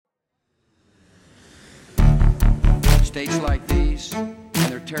States like these and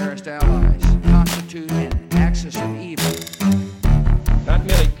their terrorist allies constitute an axis of evil. Not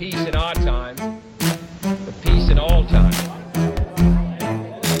merely peace in our time, but peace in all time.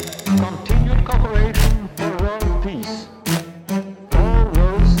 Continued cooperation for world peace. All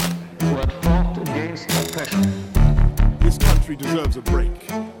those who have fought against oppression. This country deserves a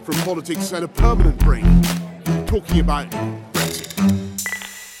break from politics and a permanent break. Talking about Brexit.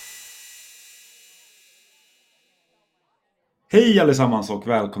 Hej allesammans och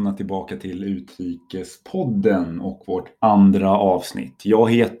välkomna tillbaka till Utrikespodden och vårt andra avsnitt.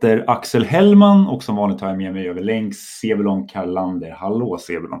 Jag heter Axel Hellman och som vanligt har jag med mig över länks Sebulon Karlander. Hallå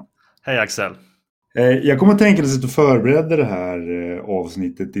Sebulon. Hej Axel. Jag kommer att tänka att jag förbereda det här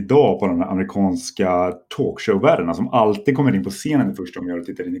avsnittet idag på de amerikanska talkshow-världarna som alltid kommer in på scenen det första gången jag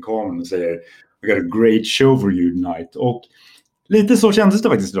tittar in i kameran och säger "We got a great show for you tonight." Och lite så kändes det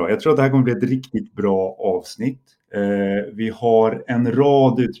faktiskt idag. Jag tror att det här kommer bli ett riktigt bra avsnitt. Vi har en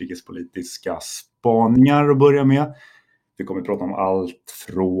rad utrikespolitiska spaningar att börja med. Vi kommer att prata om allt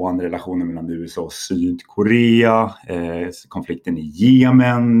från relationen mellan USA och Sydkorea, konflikten i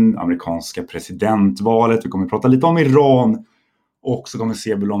Jemen, amerikanska presidentvalet. Vi kommer att prata lite om Iran och så kommer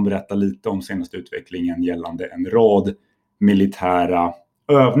Sebulon berätta lite om senaste utvecklingen gällande en rad militära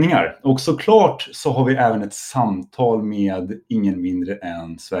övningar. Och såklart så har vi även ett samtal med ingen mindre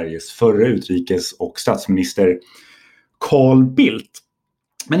än Sveriges förre utrikes- och statsminister Carl Bildt.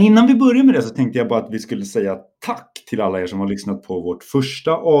 Men innan vi börjar med det så tänkte jag bara att vi skulle säga tack till alla er som har lyssnat på vårt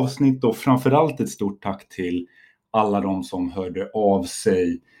första avsnitt och framförallt ett stort tack till alla de som hörde av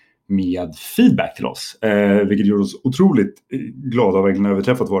sig med feedback till oss. Vilket gjorde oss otroligt glada och verkligen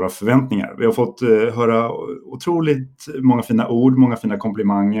överträffat våra förväntningar. Vi har fått höra otroligt många fina ord, många fina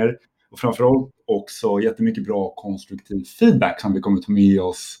komplimanger och framförallt också jättemycket bra konstruktiv feedback som vi kommer ta med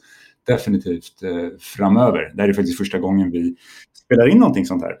oss definitivt framöver. Det här är faktiskt första gången vi spelar in någonting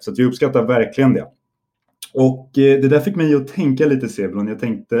sånt här. Så att vi uppskattar verkligen det. Och det där fick mig att tänka lite, Sebulon. Jag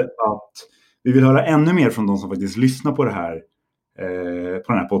tänkte att vi vill höra ännu mer från de som faktiskt lyssnar på det här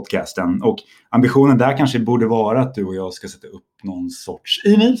på den här podcasten. Och ambitionen där kanske borde vara att du och jag ska sätta upp någon sorts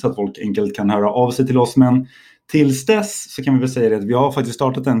e-mail så att folk enkelt kan höra av sig till oss. Men tills dess så kan vi väl säga det att vi har faktiskt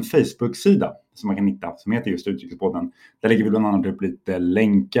startat en Facebook-sida som man kan hitta som heter just Utrikespodden. Där lägger vi bland annat upp lite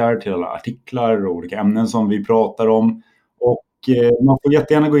länkar till alla artiklar och olika ämnen som vi pratar om. Och man får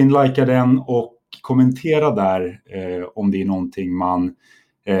jättegärna gå in, likea den och kommentera där om det är någonting man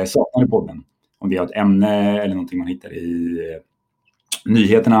saknar i podden. Om det är ett ämne eller någonting man hittar i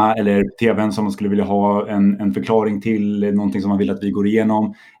nyheterna eller tvn som man skulle vilja ha en förklaring till, någonting som man vill att vi går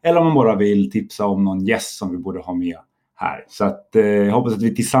igenom, eller om man bara vill tipsa om någon gäst som vi borde ha med här. Så att jag hoppas att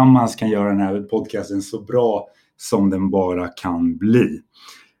vi tillsammans kan göra den här podcasten så bra som den bara kan bli.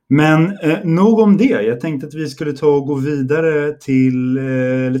 Men nog om det. Jag tänkte att vi skulle ta och gå vidare till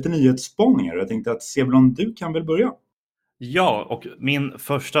lite nyhetsspaningar. Jag tänkte att Sebulon, du kan väl börja? Ja, och min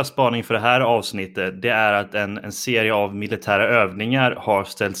första spaning för det här avsnittet det är att en serie av militära övningar har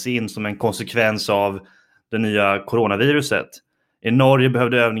ställts in som en konsekvens av det nya coronaviruset. I Norge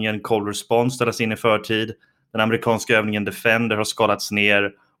behövde övningen Cold Response ställas in i förtid. Den amerikanska övningen Defender har skalats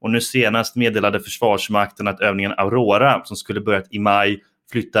ner och nu senast meddelade Försvarsmakten att övningen Aurora som skulle börjat i maj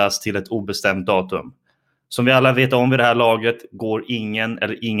flyttas till ett obestämt datum. Som vi alla vet om vid det här laget går ingen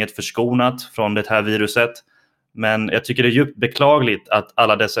eller inget förskonat från det här viruset. Men jag tycker det är djupt beklagligt att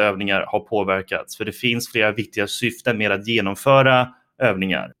alla dessa övningar har påverkats. För det finns flera viktiga syften med att genomföra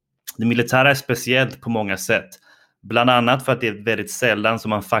övningar. Det militära är speciellt på många sätt. Bland annat för att det är väldigt sällan som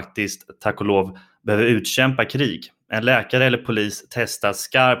man faktiskt, tack och lov, behöver utkämpa krig. En läkare eller polis testas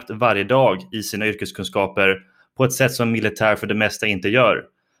skarpt varje dag i sina yrkeskunskaper på ett sätt som militär för det mesta inte gör.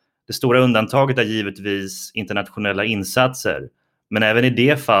 Det stora undantaget är givetvis internationella insatser. Men även i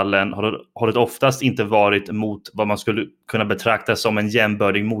de fallen har det oftast inte varit mot vad man skulle kunna betrakta som en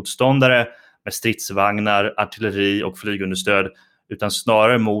jämbördig motståndare med stridsvagnar, artilleri och flygunderstöd, utan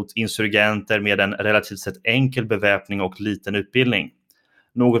snarare mot insurgenter med en relativt sett enkel beväpning och liten utbildning.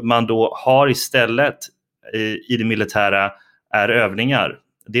 Något man då har istället i det militära är övningar.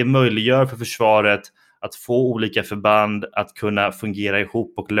 Det möjliggör för försvaret att få olika förband att kunna fungera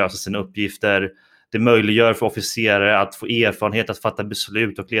ihop och lösa sina uppgifter. Det möjliggör för officerare att få erfarenhet att fatta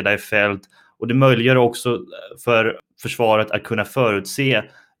beslut och leda i fält. Och det möjliggör också för försvaret att kunna förutse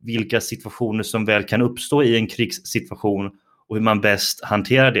vilka situationer som väl kan uppstå i en krigssituation och hur man bäst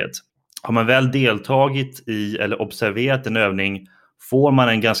hanterar det. Har man väl deltagit i eller observerat en övning får man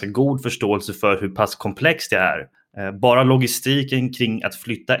en ganska god förståelse för hur pass komplext det är. Bara logistiken kring att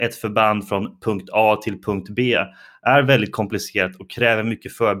flytta ett förband från punkt A till punkt B är väldigt komplicerat och kräver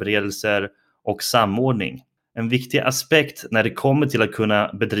mycket förberedelser och samordning. En viktig aspekt när det kommer till att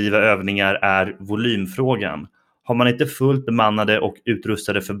kunna bedriva övningar är volymfrågan. Har man inte fullt bemannade och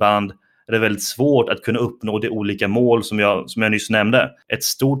utrustade förband är det väldigt svårt att kunna uppnå de olika mål som jag nyss nämnde. Ett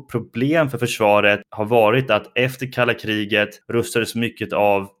stort problem för försvaret har varit att efter kalla kriget rustades mycket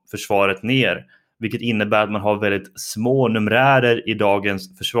av försvaret ner, vilket innebär att man har väldigt små numerärer i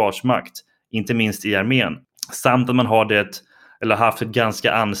dagens försvarsmakt, inte minst i armén. Samt att man har haft ett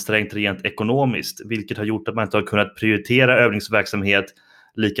ganska ansträngt rent ekonomiskt, vilket har gjort att man inte har kunnat prioritera övningsverksamhet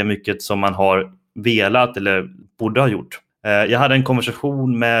lika mycket som man har velat eller borde ha gjort. Jag hade en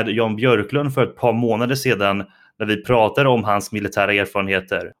konversation med Jan Björklund för ett par månader sedan när vi pratade om hans militära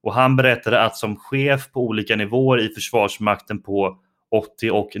erfarenheter. Och han berättade att som chef på olika nivåer i försvarsmakten på 80-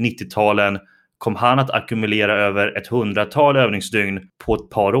 och 90-talen kom han att ackumulera över 100-tal övningsdygn på ett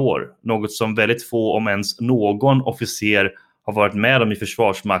par år. Något som väldigt få, om ens någon officer, har varit med om i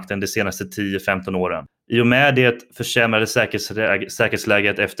försvarsmakten de senaste 10-15 åren. I och med det försämrade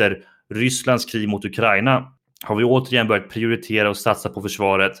säkerhetsläget efter Rysslands krig mot Ukraina har vi återigen börjat prioritera och satsa på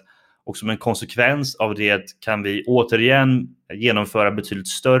försvaret, och som en konsekvens av det kan vi återigen genomföra betydligt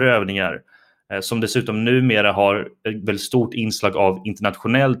större övningar som dessutom numera har ett väldigt stort inslag av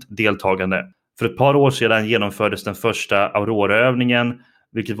internationellt deltagande. För ett par år sedan genomfördes den första Aurora-övningen,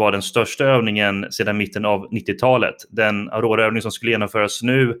 vilket var den största övningen sedan mitten av 90-talet. Den Aurora-övning som skulle genomföras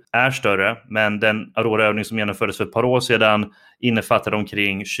nu är större, men den Aurora-övning som genomfördes för ett par år sedan innefattade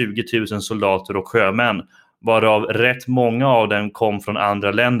omkring 20 000 soldater och sjömän, varav rätt många av dem kom från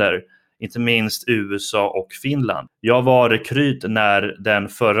andra länder, inte minst USA och Finland. Jag var rekryt när den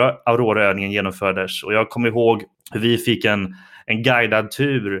förra Aurora-övningen genomfördes, och jag kommer ihåg hur vi fick en guidad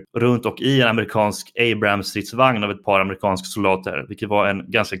tur runt och i en amerikansk Abrams-stridsvagn av ett par amerikanska soldater, vilket var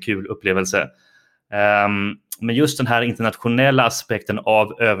en ganska kul upplevelse. Men just den här internationella aspekten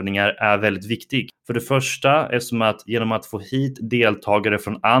av övningar är väldigt viktig. För det första, eftersom att genom att få hit deltagare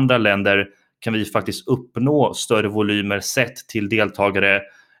från andra länder kan vi faktiskt uppnå större volymer sett till deltagare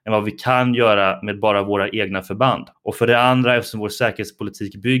än vad vi kan göra med bara våra egna förband. Och för det andra, eftersom vår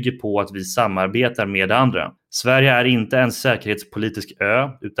säkerhetspolitik bygger på att vi samarbetar med andra. Sverige är inte en säkerhetspolitisk ö,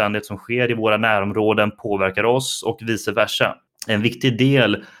 utan det som sker i våra närområden påverkar oss och vice versa. En viktig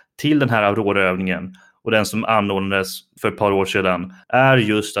del till den här Aurora-övningen och den som anordnades för ett par år sedan är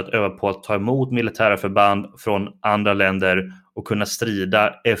just att öva på att ta emot militära förband från andra länder och kunna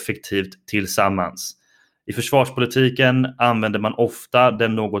strida effektivt tillsammans. I försvarspolitiken använder man ofta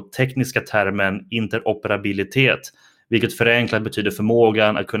den något tekniska termen interoperabilitet, vilket förenklat betyder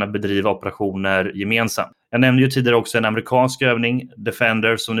förmågan att kunna bedriva operationer gemensamt. Jag nämnde ju tidigare också en amerikansk övning,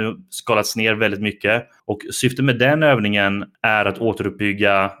 Defender, som nu skalats ner väldigt mycket. Och syftet med den övningen är att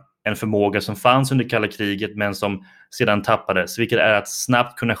återuppbygga en förmåga som fanns under kalla kriget men som sedan tappades, vilket är att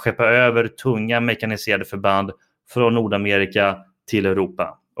snabbt kunna skeppa över tunga mekaniserade förband från Nordamerika till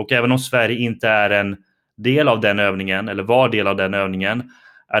Europa. Och även om Sverige inte är en del av den övningen, eller var del av den övningen,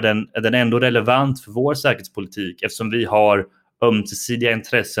 är den ändå relevant för vår säkerhetspolitik, eftersom vi har ömsesidiga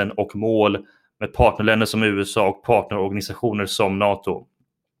intressen och mål med partnerländer som USA och partnerorganisationer som NATO.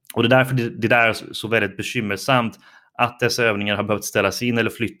 Och det är därför det är så väldigt bekymmersamt att dessa övningar har behövt ställas in eller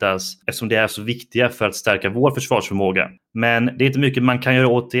flyttas, eftersom det är så viktiga för att stärka vår försvarsförmåga. Men det är inte mycket man kan göra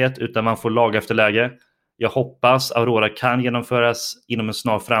åt det, utan man får laga efter läge. Jag hoppas Aurora kan genomföras inom en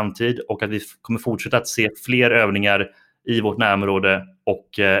snar framtid och att vi kommer fortsätta att se fler övningar i vårt närområde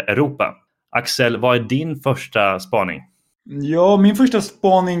och Europa. Axel, vad är din första spaning? Ja, min första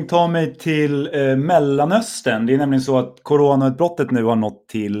spaning tar mig till Mellanöstern. Det är nämligen så att coronautbrottet nu har nått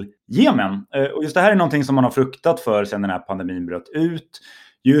till Jemen. Och just det här är någonting som man har fruktat för sedan den här pandemin bröt ut.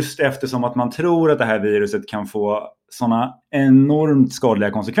 Just eftersom att man tror att det här viruset kan få sådana enormt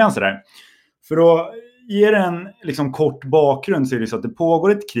skadliga konsekvenser där. För att ge en kort bakgrund så är det så att det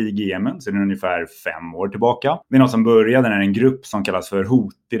pågår ett krig i Jemen sedan ungefär 5 år tillbaka. Det är något som började när en grupp som kallas för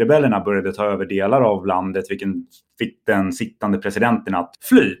Houthi-rebellerna började ta över delar av landet, vilken fick den sittande presidenten att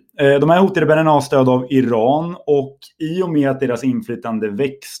fly. De här Houthi-rebellerna har stöd av Iran, och i och med att deras inflytande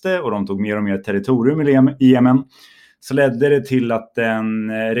växte och de tog mer och mer territorium i Jemen så ledde det till att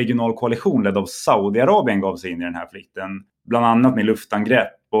en regional koalition ledd av Saudiarabien gav sig in i den här flykten, bland annat med luftangrepp.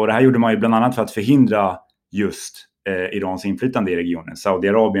 Och det här gjorde man ju bland annat för att förhindra just Irans inflytande i regionen.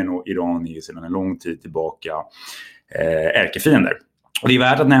 Saudiarabien och Iran är ju sedan en lång tid tillbaka ärkefiender. Och det är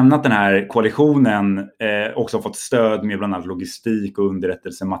värt att nämna att den här koalitionen också har fått stöd med bland annat logistik och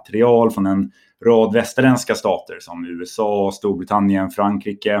underrättelsematerial från en rad västerländska stater som USA, Storbritannien,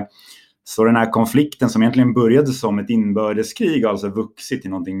 Frankrike. Så den här konflikten som egentligen började som ett inbördeskrig har alltså vuxit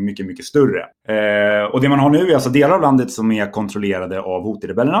till någonting mycket, mycket större. Och det man har nu är alltså delar av landet som är kontrollerade av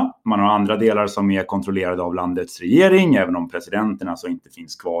Houthi-rebellerna. Man har andra delar som är kontrollerade av landets regering, även om presidenten alltså inte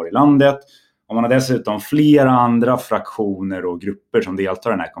finns kvar i landet. Och man har dessutom flera andra fraktioner och grupper som deltar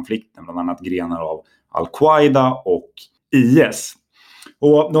i den här konflikten, bland annat grenar av Al-Qaida och IS.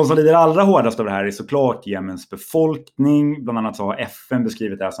 Och de som lider allra hårdast av det här är såklart Jemens befolkning. Bland annat så har FN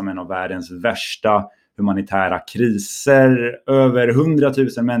beskrivit det här som en av världens värsta humanitära kriser. Över 100 000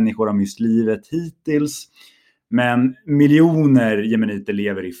 människor har mist livet hittills. Men miljoner jemeniter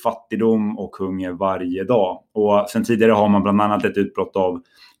lever i fattigdom och hunger varje dag. Och sen tidigare har man bland annat ett utbrott av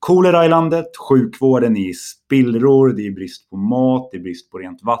kolera i landet. Sjukvården är i spillror, det är brist på mat, det är brist på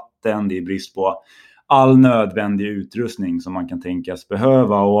rent vatten, det är brist på all nödvändig utrustning som man kan tänkas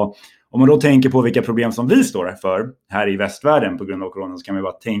behöva. Och om man då tänker på vilka problem som vi står för här i västvärlden på grund av corona, så kan man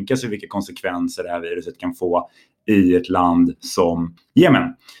bara tänka sig vilka konsekvenser det här viruset kan få i ett land som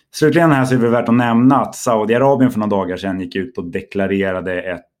Jemen. Slutligen här så är det värt att nämna att Saudiarabien för några dagar sedan gick ut och deklarerade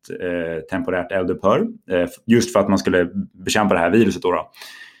ett temporärt eldupphör just för att man skulle bekämpa det här viruset då.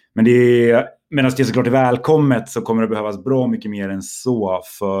 Men medan det såklart är välkommet, så kommer det behövas bra mycket mer än så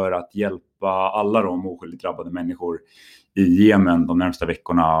för att hjälpa alla de oskyldigt drabbade människor i Jemen de närmsta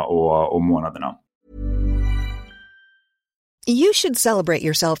veckorna och månaderna. You should celebrate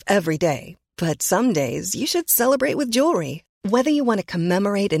yourself every day, but some days you should celebrate with jewelry. Whether you want to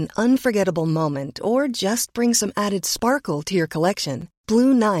commemorate an unforgettable moment or just bring some added sparkle to your collection,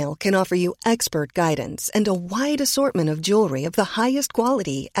 Blue Nile can offer you expert guidance and a wide assortment of jewelry of the highest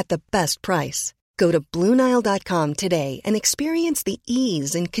quality at the best price. Go to BlueNile.com today and experience the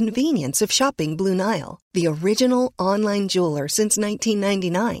ease and convenience of shopping Blue Nile, the original online jeweler since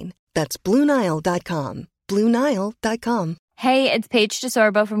 1999. That's BlueNile.com. BlueNile.com. Hey, it's Paige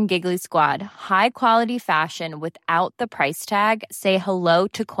DeSorbo from Giggly Squad. High quality fashion without the price tag. Say hello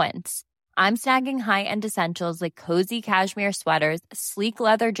to Quince. I'm snagging high-end essentials like cozy cashmere sweaters, sleek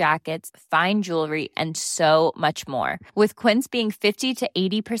leather jackets, fine jewelry, and so much more. With Quince being 50 to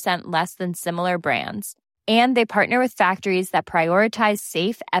 80% less than similar brands. And they partner with factories that prioritize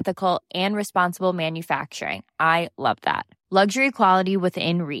safe, ethical, and responsible manufacturing. I love that. Luxury quality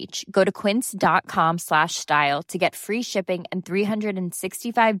within reach. Go to quince.com/style to get free shipping and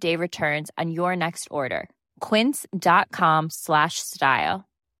 365-day returns on your next order. Quince.com/style.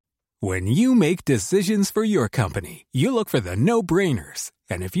 When you make decisions for your company, you look for the no-brainers.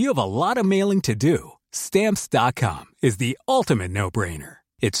 And if you have a lot of mailing to do, Stamps.com is the ultimate no-brainer.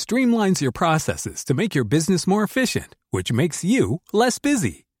 It streamlines your processes to make your business more efficient, which makes you less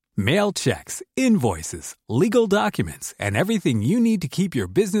busy. Mail checks, invoices, legal documents, and everything you need to keep your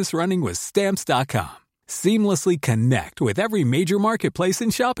business running with Stamps.com. Seamlessly connect with every major marketplace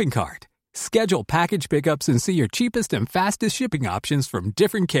and shopping cart. Schedule package pickups and see your cheapest and fastest shipping options from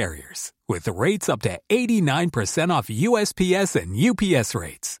different carriers. With rates up to 89% off USPS and UPS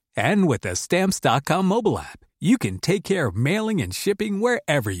rates. And with the Stamps.com mobile app, you can take care of mailing and shipping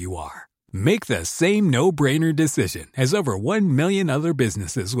wherever you are. Make the same no-brainer decision as over 1 million other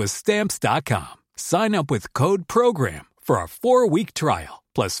businesses with Stamps.com. Sign up with code PROGRAM for a 4-week trial,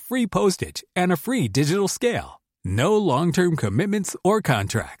 plus free postage and a free digital scale. No long-term commitments or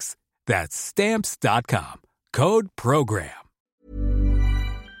contracts. That's Stamps.com. Code PROGRAM.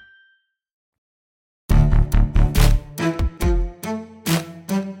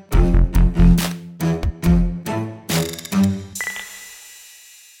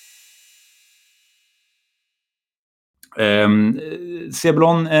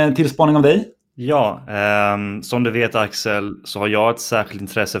 Sebulon, tillspaning av dig? Ja, som du vet Axel, så har jag ett särskilt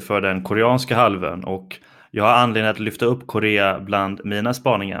intresse för den koreanska halvön och jag har anledning att lyfta upp Korea bland mina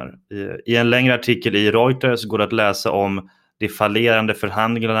spaningar. I en längre artikel i Reuters går det att läsa om de fallerande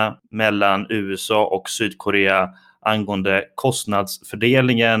förhandlingarna mellan USA och Sydkorea angående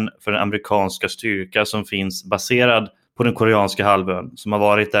kostnadsfördelningen för den amerikanska styrka som finns baserad på den koreanska halvön som har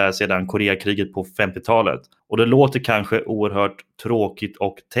varit där sedan Koreakriget på 50-talet. Och det låter kanske oerhört tråkigt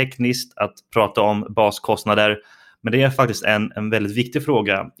och tekniskt att prata om baskostnader, men det är faktiskt en väldigt viktig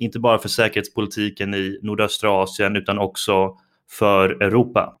fråga, inte bara för säkerhetspolitiken i nordöstra Asien utan också för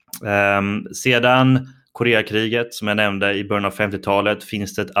Europa. Sedan Koreakriget som jag nämnde i början av 50-talet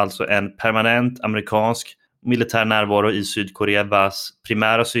finns det alltså en permanent amerikansk militär närvaro i Sydkorea vars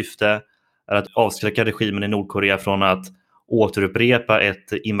primära syfte är att avskräcka regimen i Nordkorea från att återupprepa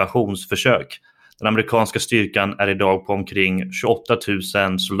ett invasionsförsök. Den amerikanska styrkan är idag på omkring 28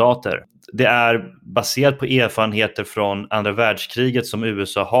 000 soldater. Det är baserat på erfarenheter från andra världskriget som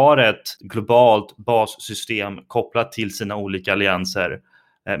USA har ett globalt bassystem kopplat till sina olika allianser.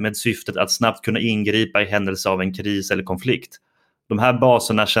 med syftet att snabbt kunna ingripa i händelse av en kris eller konflikt. De här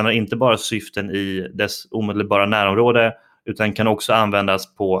baserna tjänar inte bara syften i dess omedelbara närområde utan kan också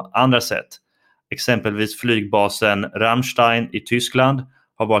användas på andra sätt. Exempelvis flygbasen Ramstein i Tyskland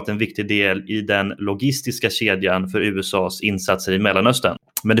har varit en viktig del i den logistiska kedjan för USAs insatser i Mellanöstern.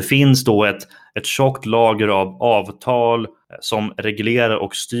 Men det finns då ett tjockt lager av avtal som reglerar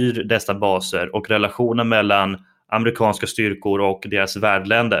och styr dessa baser och relationen mellan amerikanska styrkor och deras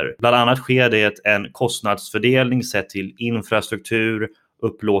värdländer. Bland annat sker det en kostnadsfördelning sett till infrastruktur,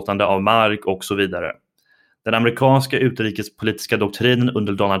 upplåtande av mark och så vidare. Den amerikanska utrikespolitiska doktrinen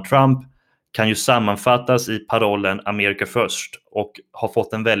under Donald Trump kan ju sammanfattas i parollen America First och har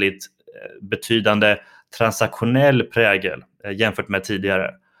fått en väldigt betydande transaktionell prägel jämfört med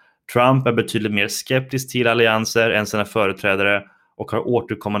tidigare. Trump är betydligt mer skeptisk till allianser än sina företrädare och har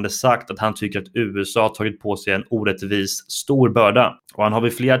återkommande sagt att han tycker att USA har tagit på sig en orättvis stor börda. Och han har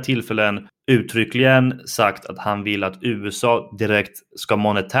vid flera tillfällen uttryckligen sagt att han vill att USA direkt ska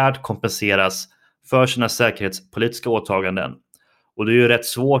monetärt kompenseras för sina säkerhetspolitiska åtaganden. Och det är ju rätt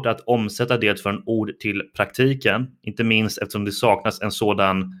svårt att omsätta det från ord till praktiken, inte minst eftersom det saknas en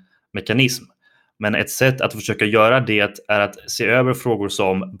sådan mekanism. Men ett sätt att försöka göra det är att se över frågor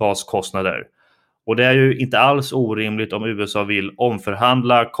som baskostnader. Och det är ju inte alls orimligt om USA vill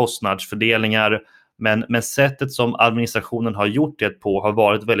omförhandla kostnadsfördelningar, men sättet som administrationen har gjort det på har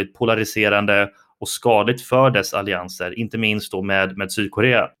varit väldigt polariserande och skadligt för dess allianser, inte minst då med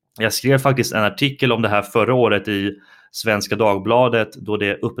Sydkorea. Jag skrev faktiskt en artikel om det här förra året i Svenska Dagbladet då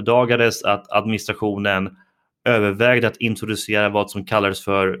det uppdagades att administrationen övervägde att introducera vad som kallades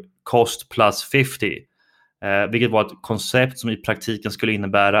för cost plus 50. Vilket var ett koncept som i praktiken skulle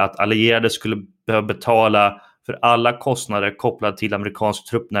innebära att allierade skulle behöva betala för alla kostnader kopplade till amerikansk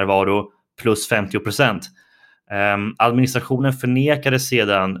truppnärvaro plus 50%. Administrationen förnekade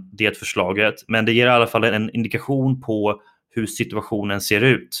sedan det förslaget, men det ger i alla fall en indikation på hur situationen ser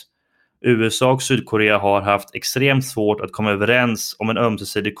ut. USA och Sydkorea har haft extremt svårt att komma överens om en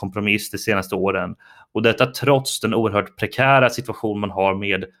ömsesidig kompromiss de senaste åren. Och detta trots den oerhört prekära situation man har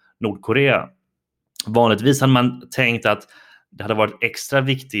med Nordkorea. Vanligtvis hade man tänkt att det hade varit extra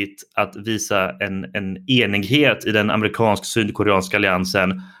viktigt att visa en enighet i den amerikansk-sydkoreanska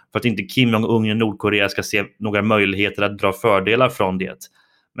alliansen för att inte Kim Jong-Un och Nordkorea ska se några möjligheter att dra fördelar från det.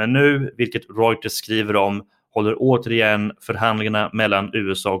 Men nu, vilket Reuters skriver om, håller återigen förhandlingarna mellan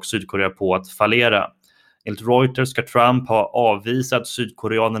USA och Sydkorea på att fallera. Enligt Reuters ska Trump ha avvisat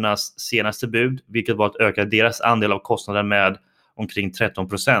sydkoreanernas senaste bud, vilket var att öka deras andel av kostnaden med omkring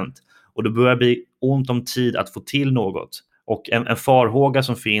 13%. Och det börjar bli ont om tid att få till något. Och en farhåga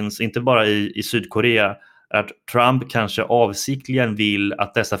som finns, inte bara i Sydkorea, är att Trump kanske avsiktligen vill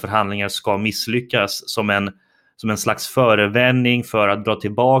att dessa förhandlingar ska misslyckas som en slags förevändning för att dra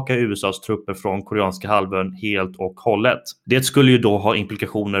tillbaka USAs trupper från koreanska halvön helt och hållet. Det skulle ju då ha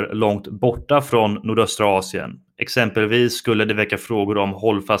implikationer långt borta från nordöstra Asien. Exempelvis skulle det väcka frågor om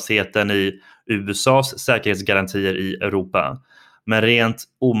hållfastheten i USAs säkerhetsgarantier i Europa. Men rent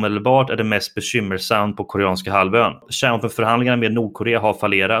omedelbart är det mest bekymmersamt på koreanska halvön. Kärnvapenförhandlingarna med Nordkorea har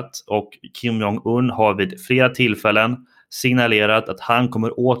fallerat och Kim Jong-Un har vid flera tillfällen signalerat att han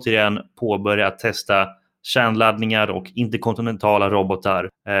kommer återigen påbörja att testa kärnladdningar och interkontinentala robotar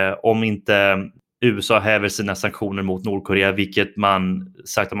om inte USA häver sina sanktioner mot Nordkorea, vilket man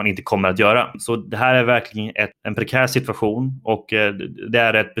sagt att man inte kommer att göra. Så det här är verkligen en prekär situation och det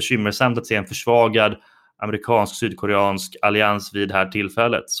är rätt bekymmersamt att se en försvagad amerikansk-sydkoreansk allians vid det här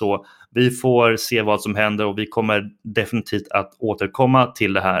tillfället. Så vi får se vad som händer och vi kommer definitivt att återkomma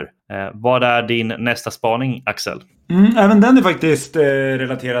till det här. Vad är din nästa spaning, Axel? Även den är faktiskt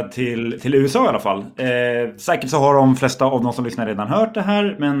relaterad till USA i alla fall. Säkert så har de flesta av de som lyssnar redan hört det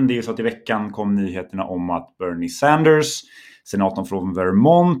här, men det är så att i veckan kom nyheterna om att Bernie Sanders, senatorn från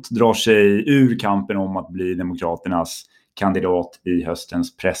Vermont, drar sig ur kampen om att bli demokraternas kandidat i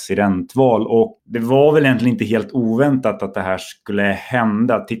höstens presidentval. Och det var väl egentligen inte helt oväntat att det här skulle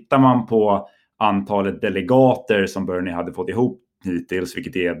hända. Tittar man på antalet delegater som Bernie hade fått ihop hittills,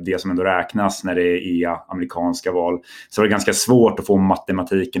 vilket är det som ändå räknas när det är amerikanska val, så är det ganska svårt att få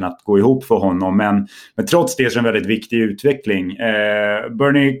matematiken att gå ihop för honom. Men trots det så är det en väldigt viktig utveckling.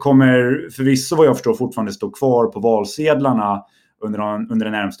 Bernie kommer förvisso, vad jag förstår, fortfarande stå kvar på valsedlarna under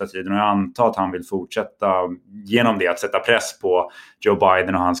den närmsta tiden, och jag antar att han vill fortsätta genom det att sätta press på Joe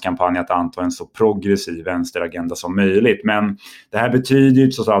Biden och hans kampanj att anta en så progressiv vänsteragenda som möjligt. Men det här betyder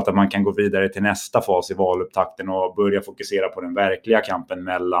ju så att man kan gå vidare till nästa fas i valupptakten och börja fokusera på den verkliga kampen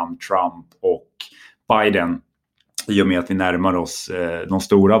mellan Trump och Biden. i och med att vi närmar oss de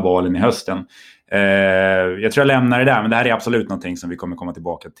stora valen i hösten. Jag tror jag lämnar det där, men det här är absolut någonting som vi kommer komma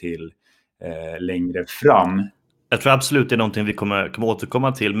tillbaka till längre fram. Jag tror absolut det är någonting vi kommer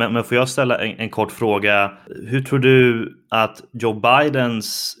återkomma till. Men får jag ställa en kort fråga? Hur tror du att Joe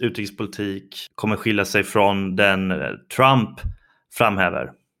Bidens utrikespolitik kommer skilja sig från den Trump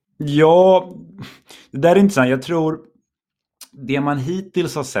framhäver? Ja, det där är intressant. Jag tror det man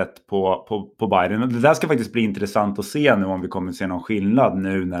hittills har sett på Biden, det där ska faktiskt bli intressant att se nu om vi kommer att se någon skillnad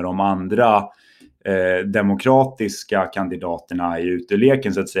nu när de andra demokratiska kandidaterna är ute i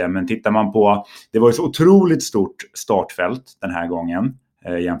leken så att säga. Men tittar man på, det var ju så otroligt stort startfält den här gången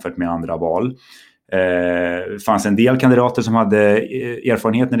jämfört med andra val. Det fanns en del kandidater som hade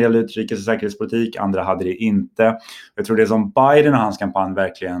erfarenhet när det gällde utrikes- och säkerhetspolitik, andra hade det inte. Jag tror det som Biden och hans kampanj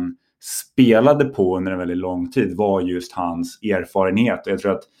verkligen spelade på under en väldigt lång tid var just hans erfarenhet. Och jag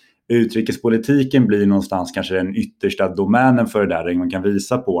tror att utrikespolitiken blir någonstans kanske den yttersta domänen för det där. Man kan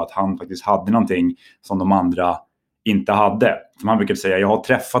visa på att han faktiskt hade någonting som de andra inte hade. Som han brukar säga, jag har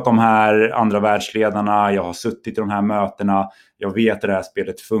träffat de här andra världsledarna, jag har suttit i de här mötena, jag vet att det här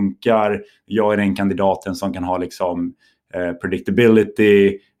spelet funkar, jag är den kandidaten som kan ha liksom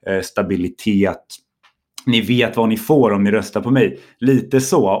predictability, stabilitet. Ni vet vad ni får om ni röstar på mig. Lite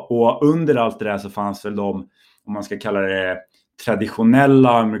så. Och under allt det där så fanns väl de, om man ska kalla det traditionella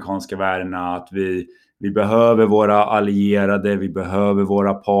amerikanska värdena, att vi behöver våra allierade, vi behöver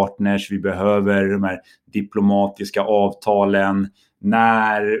våra partners, vi behöver de här diplomatiska avtalen.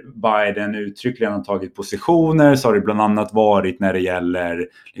 När Biden uttryckligen har tagit positioner så har det bland annat varit när det gäller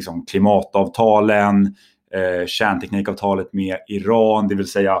liksom klimatavtalen, kärnteknikavtalet med Iran, det vill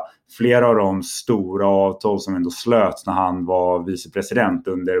säga flera av de stora avtal som ändå slöts när han var vicepresident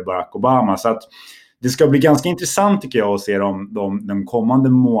under Barack Obama. Så att det ska bli ganska intressant tycker jag att se de kommande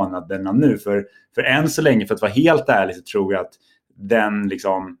månaderna nu. För än så länge, för att vara helt ärlig, så tror jag att den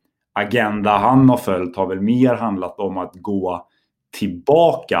liksom agenda han har följt har väl mer handlat om att gå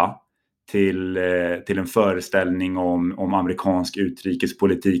tillbaka till en föreställning om amerikansk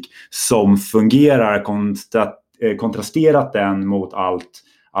utrikespolitik som fungerar, kontrasterat den mot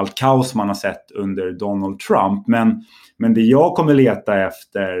allt kaos man har sett under Donald Trump. Men det jag kommer leta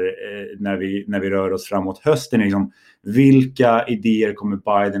efter när vi rör oss framåt hösten är liksom, vilka idéer kommer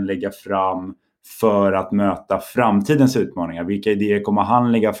Biden lägga fram för att möta framtidens utmaningar? Vilka idéer kommer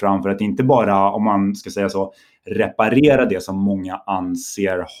han lägga fram för att inte bara, om man ska säga så, reparera det som många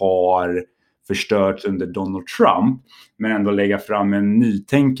anser har förstörts under Donald Trump, men ändå lägga fram en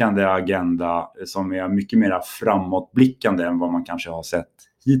nytänkande agenda som är mycket mer framåtblickande än vad man kanske har sett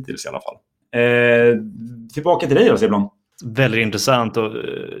hittills i alla fall. Tillbaka till dig då, Seblon. Väldigt intressant, och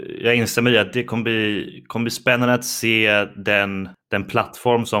jag instämmer i att det kommer bli spännande att se den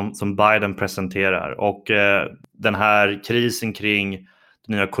plattform som Biden presenterar, och den här krisen kring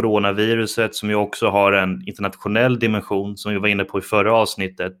det nya coronaviruset som ju också har en internationell dimension som vi var inne på i förra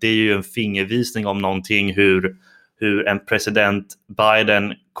avsnittet. Det är ju en fingervisning om någonting, hur en president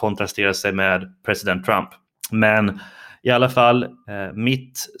Biden kontrasterar sig med president Trump. Men i alla fall,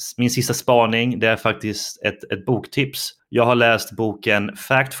 min sista spaning, det är faktiskt ett boktips. Jag har läst boken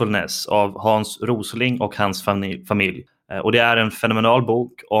Factfulness av Hans Rosling och hans familj. Och det är en fenomenal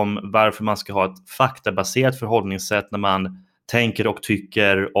bok om varför man ska ha ett faktabaserat förhållningssätt när man tänker och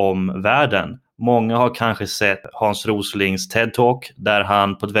tycker om världen. Många har kanske sett Hans Roslings TED-talk där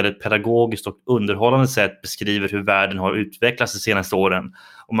han på ett väldigt pedagogiskt och underhållande sätt beskriver hur världen har utvecklats de senaste åren.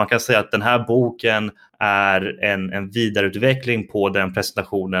 Och man kan säga att den här boken är en vidareutveckling på den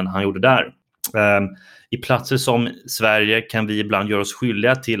presentationen han gjorde där. I platser som Sverige kan vi ibland göra oss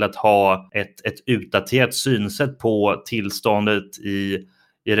skyldiga till att ha ett utdaterat synsätt på tillståndet i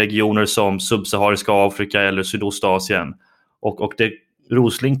regioner som subsahariska Afrika eller Sydostasien. Och det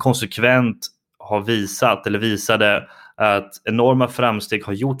Rosling konsekvent har visade att enorma framsteg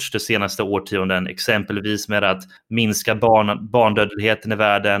har gjorts de senaste årtionden, exempelvis med att minska barndödligheten i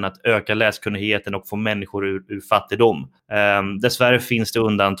världen, att öka läskunnigheten och få människor ur fattigdom. Dessvärre finns det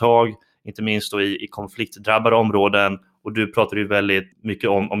undantag, inte minst då i konfliktdrabbade områden, och du pratade ju väldigt mycket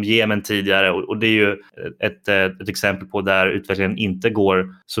om Jemen tidigare, och det är ju ett exempel på där utvecklingen inte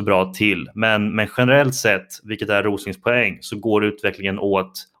går så bra till. Men generellt sett, vilket är Roslings poäng, så går utvecklingen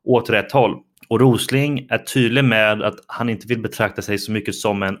åt rätt håll. Och Rosling är tydlig med att han inte vill betrakta sig så mycket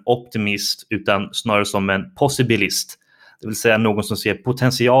som en optimist utan snarare som en possibilist. Det vill säga någon som ser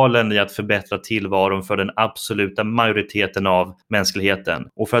potentialen i att förbättra tillvaron för den absoluta majoriteten av mänskligheten.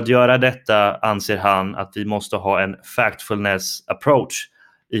 Och för att göra detta anser han att vi måste ha en factfulness approach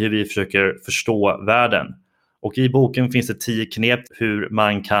i hur vi försöker förstå världen. Och i boken finns det 10 knep hur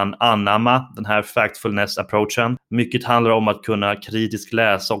man kan anamma den här factfulness-approachen. Mycket handlar om att kunna kritiskt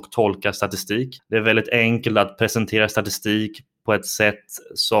läsa och tolka statistik. Det är väldigt enkelt att presentera statistik på ett sätt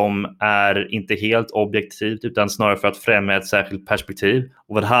som är inte helt objektivt utan snarare för att främja ett särskilt perspektiv.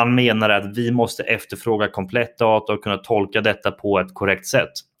 Och vad han menar är att vi måste efterfråga komplett data och kunna tolka detta på ett korrekt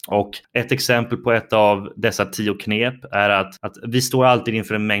sätt. Och ett exempel på ett av dessa 10 knep är att vi står alltid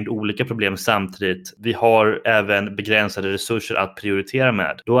inför en mängd olika problem samtidigt. Vi har även begränsade resurser att prioritera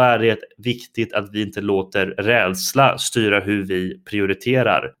med. Då är det viktigt att vi inte låter rädsla styra hur vi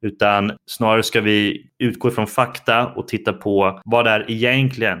prioriterar, utan snarare ska vi utgå från fakta och titta på vad är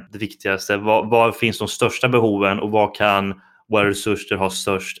egentligen det viktigaste. Var finns de största behoven och vad kan våra resurser ha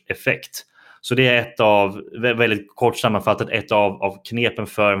störst effekt? Så det är ett av, väldigt kort sammanfattat, ett av knepen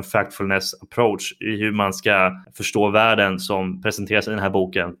för en factfulness approach i hur man ska förstå världen som presenteras i den här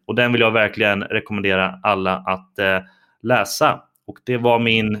boken. Och den vill jag verkligen rekommendera alla att läsa. Och det var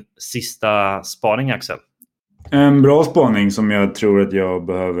min sista spaning, Axel. En bra spaning som jag tror att jag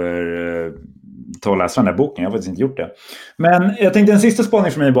behöver ta och läsa den här boken. Jag har faktiskt inte gjort det. Men jag tänkte en sista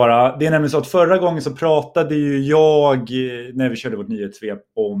spaning för mig bara. Det är nämligen så att förra gången så pratade ju jag, när vi körde vårt nyhetssvep,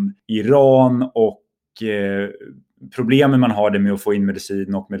 om Iran och problemen man har det med att få in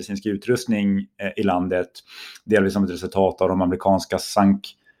medicin och medicinsk utrustning i landet. Delvis som ett resultat av de amerikanska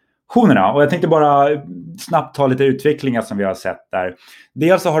sanktionerna. Och jag tänkte bara snabbt ta lite utvecklingar som vi har sett där.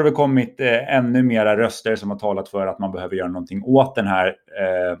 Dels så har det kommit ännu mera röster som har talat för att man behöver göra någonting åt den här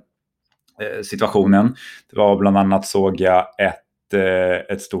situationen. Det var bland annat, såg jag,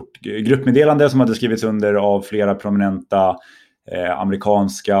 ett stort gruppmeddelande som hade skrivits under av flera prominenta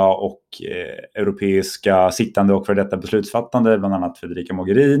amerikanska och europeiska sittande och för detta beslutsfattande, bland annat Federica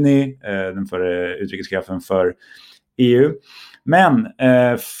Mogherini, den förre utrikeschefen för EU. Men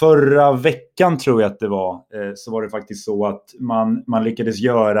förra veckan tror jag att det var, så var det faktiskt så att man lyckades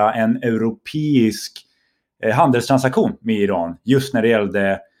göra en europeisk handelstransaktion med Iran just när det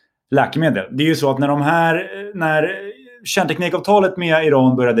gällde läkemedel. Det är ju så att när kärnteknikavtalet med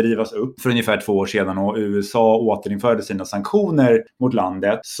Iran började rivas upp för ungefär 2 år sedan och USA återinförde sina sanktioner mot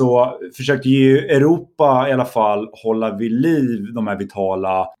landet, så försökte ju Europa i alla fall hålla vid liv de här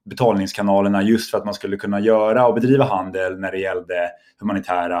vitala betalningskanalerna just för att man skulle kunna göra och bedriva handel när det gällde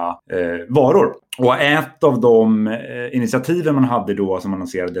humanitära varor. Och ett av de initiativen man hade då, som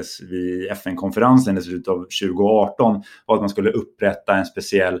annonserades vid FN-konferensen i slutet av 2018, var att man skulle upprätta en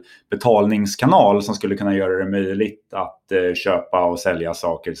speciell betalningskanal som skulle kunna göra det möjligt att köpa och sälja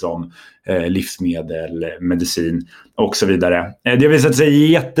saker som livsmedel, medicin och så vidare. Det har visat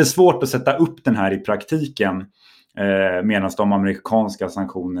sig jättesvårt att sätta upp den här i praktiken medan de amerikanska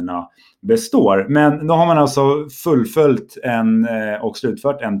sanktionerna består. Men nu har man alltså fullföljt och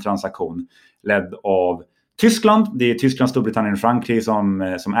slutfört en transaktion ledd av Tyskland. Det är Tyskland, Storbritannien och Frankrike som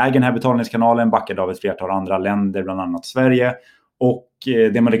äger den här betalningskanalen, backad av ett flertal andra länder, bland annat Sverige. Och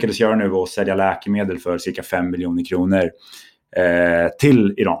det man lyckades göra nu var att sälja läkemedel för cirka 5 miljoner kronor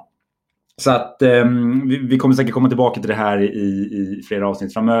till Iran. Så att vi kommer säkert komma tillbaka till det här i flera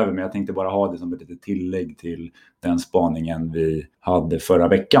avsnitt framöver, men jag tänkte bara ha det som ett litet tillägg till den spaningen vi hade förra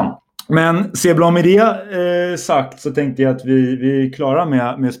veckan. Men se bra med det sagt, så tänkte jag att vi är klara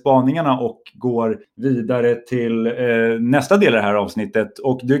med spaningarna och går vidare till nästa del i det här avsnittet.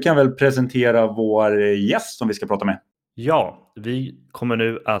 Och du kan väl presentera vår gäst som vi ska prata med. Ja, vi kommer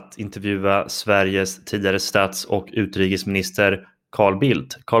nu att intervjua Sveriges tidigare stats- och utrikesminister Carl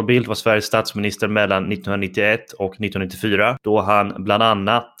Bildt. Carl Bildt var Sveriges statsminister mellan 1991 och 1994, då han bland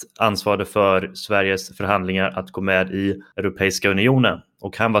annat ansvarade för Sveriges förhandlingar att gå med i Europeiska unionen.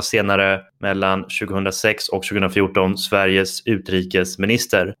 Och han var senare mellan 2006 och 2014 Sveriges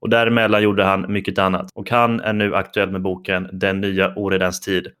utrikesminister. Och däremellan gjorde han mycket annat. Och han är nu aktuell med boken Den nya oredans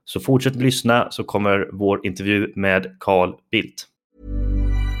tid. Så fortsätt lyssna, så kommer vår intervju med Carl Bildt.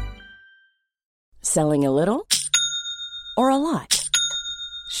 Selling a little or a lot?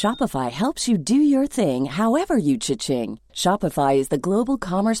 Shopify helps you do your thing however you cha-ching. Shopify is the global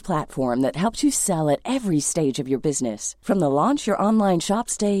commerce platform that helps you sell at every stage of your business. From the launch your online shop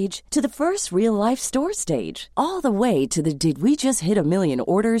stage to the first real-life store stage, all the way to the did we just hit a million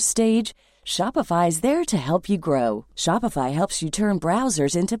orders stage. Shopify is there to help you grow. Shopify helps you turn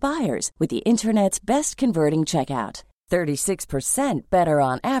browsers into buyers with the internet's best converting checkout. 36% better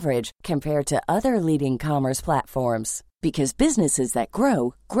on average compared to other leading commerce platforms. Because businesses that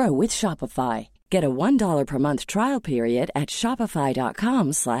grow, grow with Shopify. Get a $1 per month trial period at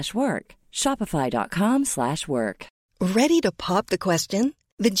shopify.com/work. Shopify.com/work. Ready to pop the question?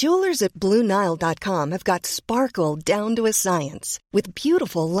 The jewelers at BlueNile.com have got sparkle down to a science with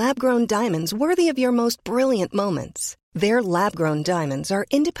beautiful lab-grown diamonds worthy of your most brilliant moments. Their lab-grown diamonds are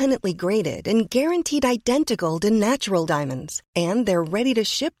independently graded and guaranteed identical to natural diamonds, and they're ready to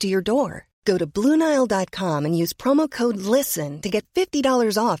ship to your door. Go to BlueNile.com and use promo code LISTEN to get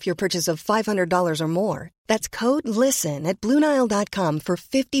 $50 off your purchase of $500 or more. That's code LISTEN at BlueNile.com for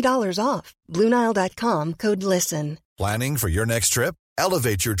 $50 off. BlueNile.com, code LISTEN. Planning for your next trip?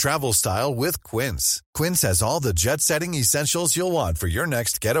 Elevate your travel style with Quince. Quince has all the jet-setting essentials you'll want for your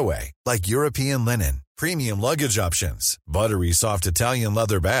next getaway, like European linen, premium luggage options, buttery soft Italian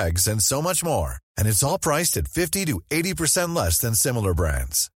leather bags, and so much more. And it's all priced at 50 to 80% less than similar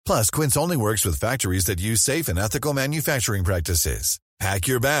brands. Plus, Quince only works with factories that use safe and ethical manufacturing practices. Pack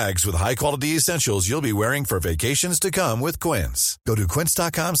your bags with high-quality essentials you'll be wearing for vacations to come with Quince. Go to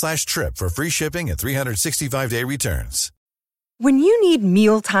quince.com/trip for free shipping and 365-day returns. When you need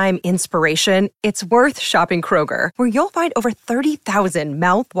mealtime inspiration, it's worth shopping Kroger, where you'll find over 30,000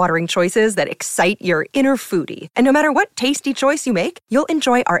 mouth-watering choices that excite your inner foodie. And no matter what tasty choice you make, you'll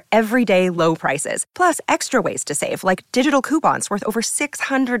enjoy our everyday low prices, plus extra ways to save, like digital coupons worth over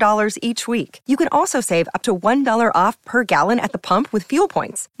 $600 each week. You can also save up to $1 off per gallon at the pump with fuel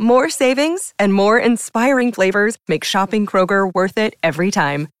points. More savings and more inspiring flavors make shopping Kroger worth it every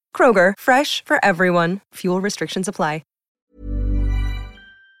time. Kroger, fresh for everyone. Fuel restrictions apply.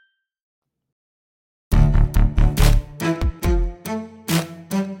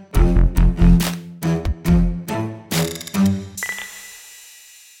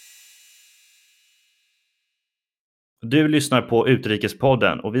 Du lyssnar på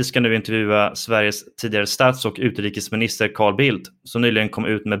Utrikespodden och vi ska nu intervjua Sveriges tidigare stats- och utrikesminister Carl Bildt som nyligen kom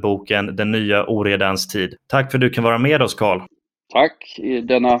ut med boken Den nya oredans tid. Tack för att du kan vara med oss, Carl. Tack i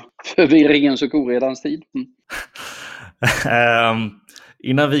denna förvirringens och oredans tid.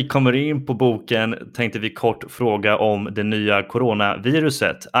 Innan vi kommer in på boken tänkte vi kort fråga om det nya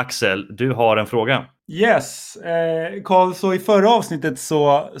coronaviruset. Axel, du har en fråga. Yes, Carl, så i förra avsnittet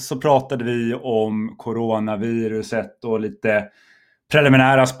så pratade vi om coronaviruset och lite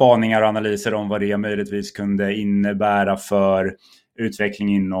preliminära spaningar och analyser om vad det möjligtvis kunde innebära för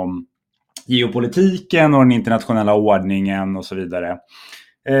utveckling inom geopolitiken och den internationella ordningen och så vidare.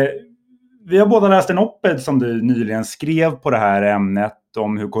 Vi har båda läst en op-ed som du nyligen skrev på det här ämnet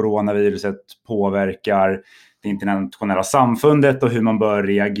om hur coronaviruset påverkar det internationella samfundet och hur man bör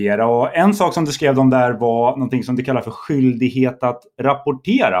reagera. Och en sak som du skrev om där var någonting som du kallar för skyldighet att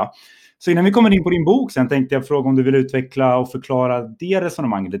rapportera. Så innan vi kommer in på din bok sen tänkte jag fråga om du vill utveckla och förklara det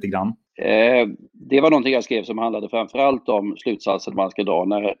resonemanget lite grann. Det var någonting jag skrev som handlade framförallt om slutsatsen man ska dra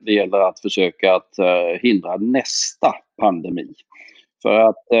när det gäller att försöka att hindra nästa pandemi. För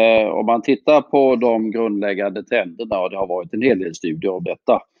att om man tittar på de grundläggande trenderna, och det har varit en hel del studier om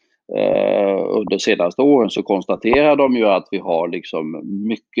detta under de senaste åren, så konstaterar de ju att vi har liksom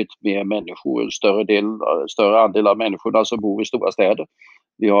mycket mer människor, en större andel av människorna som bor i stora städer.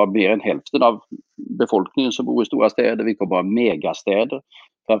 Vi har mer än hälften av befolkningen som bor i stora städer. Vi kommer att ha megastäder,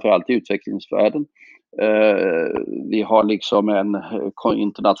 framförallt i utvecklingsvärlden. Vi har liksom en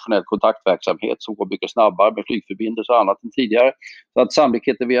internationell kontaktverksamhet som går mycket snabbare med flygförbindelser och annat än tidigare. Så att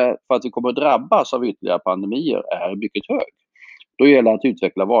sannolikheten för att vi kommer att drabbas av ytterligare pandemier är mycket hög. Då gäller det att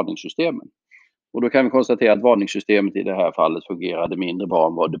utveckla varningssystemen. Och då kan vi konstatera att varningssystemet i det här fallet fungerade mindre bra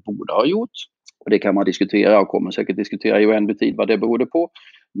än vad det borde ha gjort. Och det kan man diskutera och kommer säkert diskutera i oändlig tid vad det berodde på.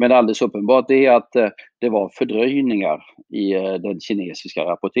 Men alldeles uppenbart är att det var fördröjningar i den kinesiska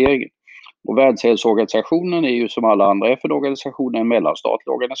rapporteringen. Och Världshälsoorganisationen är ju som alla andra FN-organisationer en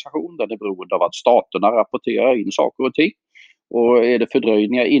mellanstatlig organisation. Den är beroende av att staterna rapporterar in saker och ting. Och är det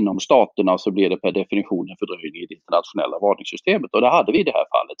fördröjningar inom staterna så blir det per definition en fördröjning i det internationella varningssystemet. Och det hade vi i det här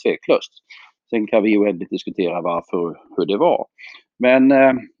fallet tveklöst. Sen kan vi ju ändå diskutera hur det var. Men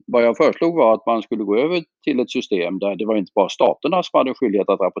vad jag föreslog var att man skulle gå över till ett system där det var inte bara staterna som hade skyldighet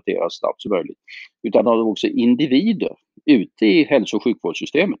att rapportera så snabbt som möjligt. Utan också individer ute i hälso- och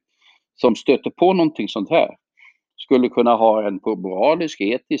sjukvårdssystemet som stöter på någonting sånt här skulle kunna ha en moralisk,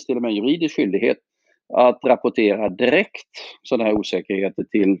 etisk, till och med juridisk skyldighet att rapportera direkt sådana här osäkerheter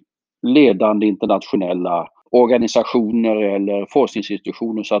till ledande internationella organisationer eller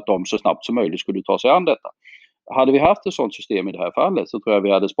forskningsinstitutioner så att de så snabbt som möjligt skulle ta sig an detta. Hade vi haft ett sådant system i det här fallet så tror jag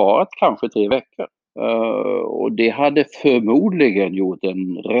vi hade sparat kanske 3 veckor. Och det hade förmodligen gjort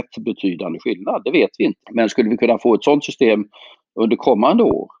en rätt betydande skillnad, det vet vi inte. Men skulle vi kunna få ett sådant system under kommande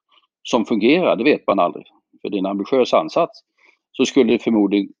år som fungerar, det vet man aldrig. För det är en ambitiös ansats. Så skulle det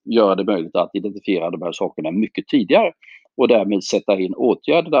förmodligen göra det möjligt att identifiera de här sakerna mycket tidigare. Och därmed sätta in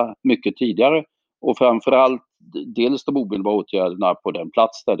åtgärderna mycket tidigare. Och framförallt dels de omedelbara åtgärderna på den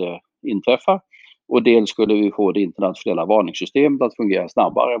plats där det inträffar, och dels skulle vi få det internationella varningssystemet att fungera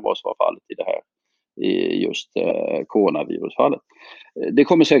snabbare än vad som var fallet i det här, i just coronavirusfallet. Det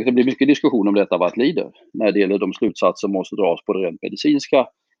kommer säkert att bli mycket diskussion om detta vad lider när det gäller de slutsatser som måste dras på den rent medicinska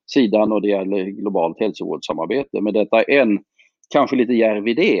sidan och det gäller globalt hälsovårdssamarbete. Men detta är en kanske lite djärv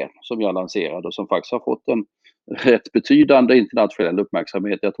idé som jag lanserade och som faktiskt har fått en rätt betydande internationell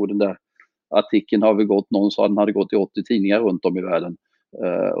uppmärksamhet. Jag tror den där artikeln har vi gått, någon sa den hade gått i 80 tidningar runt om i världen.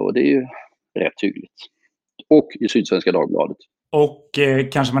 Och det är ju rätt hyggligt. Och i Sydsvenska Dagbladet. Och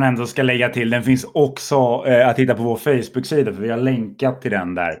kanske man ändå ska lägga till, den finns också att hitta på vår Facebook-sida, för vi har länkat till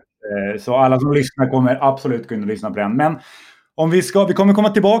den där. Så alla som lyssnar kommer absolut kunna lyssna på den. Men om vi kommer komma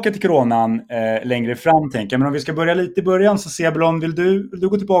tillbaka till coronan längre fram, tänker jag. Men om vi ska börja lite i början, så Sebulon, vill du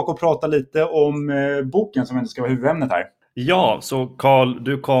gå tillbaka och prata lite om boken som ändå ska vara huvudämnet här? Ja, så Carl,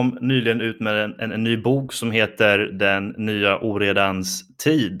 du kom nyligen ut med en ny bok som heter Den nya oredans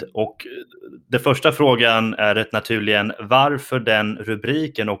tid. Och den första frågan är rätt naturligen, varför den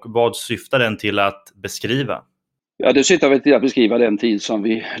rubriken och vad syftar den till att beskriva? Ja, det syftar väl till att beskriva den tid som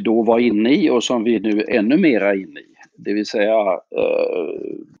vi då var inne i och som vi nu är ännu mera inne i. Det vill säga,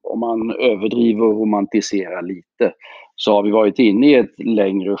 om man överdriver och romantiserar lite, så har vi varit inne i ett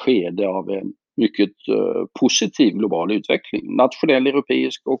längre skede av en mycket positiv global utveckling. Nationell,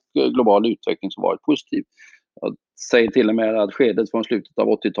 europeisk och global utveckling som varit positiv. Jag säger till och med att skedet från slutet av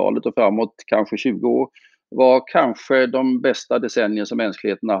 80-talet och framåt, kanske 20 år, var kanske de bästa decennier som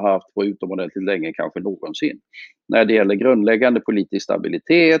mänskligheten har haft på utomordentligt länge, kanske någonsin. När det gäller grundläggande politisk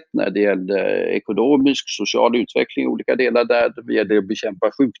stabilitet, när det gäller ekonomisk, social utveckling i olika delar, där det gäller att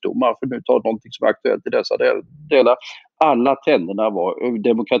bekämpa sjukdomar, för nu tar någonting som är aktuellt i dessa delar. Alla trenderna var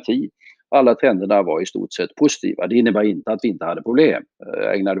demokrati. Alla trenderna var i stort sett positiva. Det innebär inte att vi inte hade problem.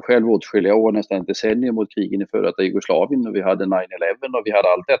 Jag ägnade själv åtskilliga år, nästan ett decennium, mot krigen i före detta Jugoslavien, och vi hade 9/11 och vi hade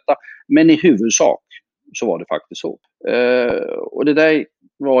allt detta. Men i huvudsak så var det faktiskt så. Och det där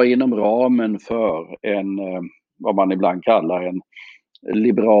var inom ramen för en, vad man ibland kallar en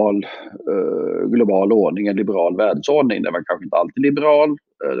liberal global ordning, en liberal världsordning. Den var kanske inte alltid liberal,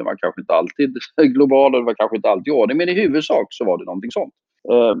 den var kanske inte alltid global och det var kanske inte alltid ordning, men i huvudsak så var det någonting sånt.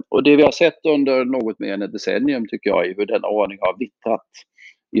 Och det vi har sett under något mer än ett decennium, tycker jag, är hur denna ordning har vittrat,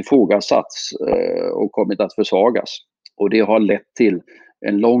 ifrågasatts och kommit att försvagas. Och det har lett till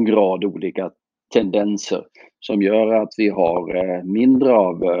en lång rad olika tendenser som gör att vi har mindre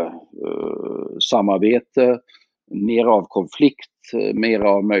av samarbete, mer av konflikt, mer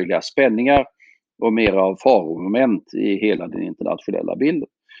av möjliga spänningar och mer av faromoment i hela den internationella bilden.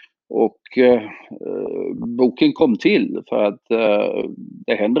 Och boken kom till för att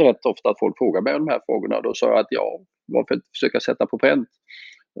det händer rätt ofta att folk frågar mig om de här frågorna. Då sa jag att varför inte försöka sätta på pränt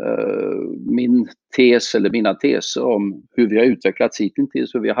min tes eller mina teser om hur vi har utvecklats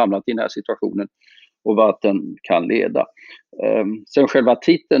hittills, hur vi har hamnat i den här situationen och vart den kan leda. Sen själva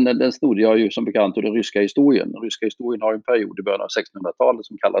titeln, den snodde jag ju som bekant ur den ryska historien. Den ryska historien har en period i början av 1600-talet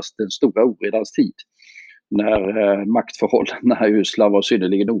som kallas den stora oredans tid. När maktförhållandena i Ryssland var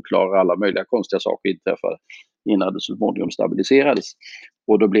synnerligen oklara, alla möjliga konstiga saker inträffade innan det så småningom stabiliserades.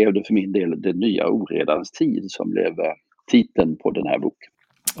 Och då blev det för min del den nya oredans tid som blev titeln på den här boken.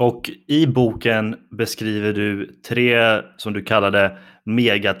 Och i boken beskriver du 3, som du kallade,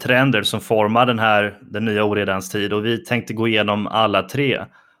 megatrender som formar den nya oredans tid. Och vi tänkte gå igenom alla 3.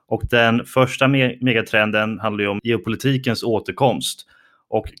 Och den första megatrenden handlar ju om geopolitikens återkomst.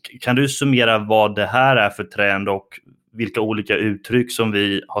 Och kan du summera vad det här är för trend och vilka olika uttryck som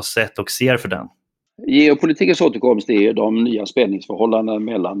vi har sett och ser för den? Geopolitikens återkomst är de nya spänningsförhållandena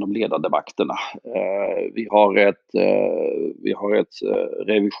mellan de ledande makterna. Vi har ett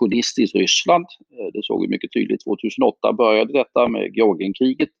revisionistiskt Ryssland. Det såg vi mycket tydligt. 2008 började detta med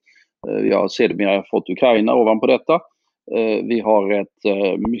Georgienkriget. Vi har sedermera fått Ukraina ovanpå detta. Vi har ett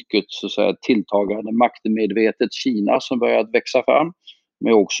mycket så att säga, tilltagande maktmedvetet Kina som börjat växa fram,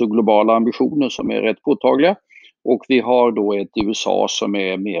 med också globala ambitioner som är rätt påtagliga. Och vi har då ett USA som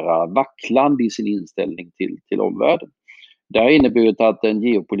är mera vacklande i sin inställning till omvärlden. Det har inneburit att den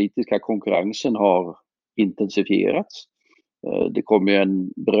geopolitiska konkurrensen har intensifierats. Det kom ju en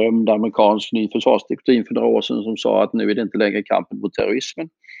berömd amerikansk ny försvarsdoktrin för några år sedan som sa att nu är det inte längre kampen mot terrorismen,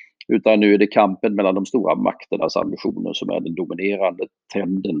 utan nu är det kampen mellan de stora makternas ambitioner som är den dominerande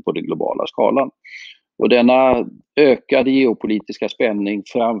trenden på den globala skalan. Och denna ökade geopolitiska spänning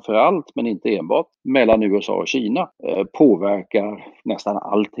framför allt, men inte enbart, mellan USA och Kina påverkar nästan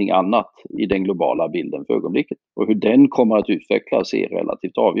allting annat i den globala bilden för ögonblicket. Och hur den kommer att utvecklas är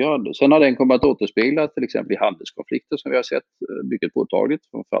relativt avgörande. Sen har den kommit att återspeglas till exempel i handelskonflikter som vi har sett mycket påtagligt,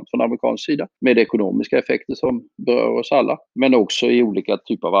 framförallt från amerikansk sida, med ekonomiska effekter som berör oss alla, men också i olika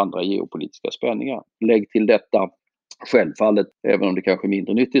typer av andra geopolitiska spänningar. Lägg till detta självfallet, även om det kanske är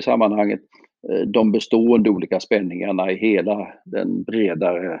mindre nytt i sammanhanget, de bestående olika spänningarna i hela den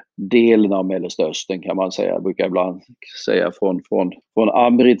bredare delen av Mellanöstern kan man säga. Jag brukar ibland säga från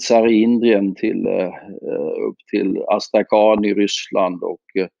Amritsar i Indien till upp till Astrakhan i Ryssland och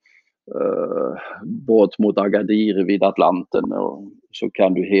bort mot Agadir vid Atlanten, och så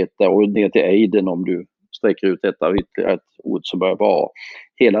kan du heta, och ner till Aden om du sträcker ut detta ytterligare ett ord som börjar på A.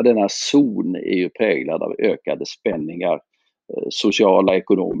 Hela denna zon är ju präglad av ökade spänningar, sociala,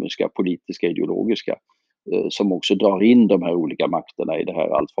 ekonomiska, politiska, ideologiska, som också drar in de här olika makterna i det här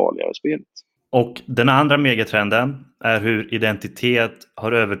allt farligare spelet. Och den andra megatrenden är hur identitet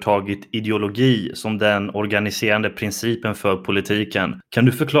har övertagit ideologi som den organiserande principen för politiken. Kan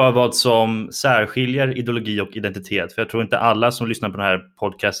du förklara vad som särskiljer ideologi och identitet? För jag tror inte alla som lyssnar på den här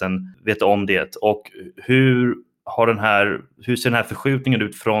podcasten vet om det. Och hur ser den här förskjutningen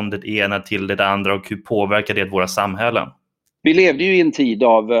ut från det ena till det andra, och hur påverkar det våra samhällen? Vi levde ju i en tid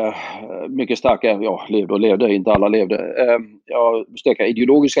av mycket starka, inte alla levde, starka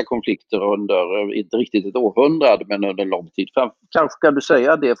ideologiska konflikter under, inte riktigt ett århundrade, men under en lång tid. Kanske kan du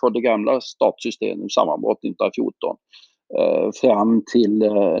säga det från det gamla statssystemet, sammanbrott 1914, fram till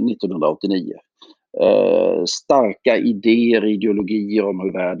 1989. Starka idéer, ideologier om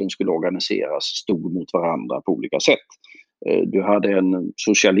hur världen skulle organiseras stod mot varandra på olika sätt. Du hade en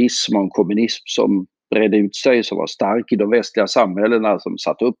socialism och en kommunism som bredde ut sig, som var stark i de västliga samhällena, som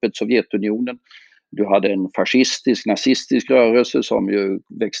satte upp ett Sovjetunionen. Du hade en fascistisk, nazistisk rörelse som ju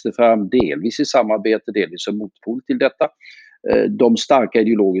växte fram delvis i samarbete, delvis som motpol till detta. De starka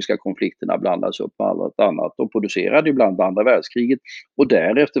ideologiska konflikterna blandas upp med allt annat och producerade ibland andra världskriget och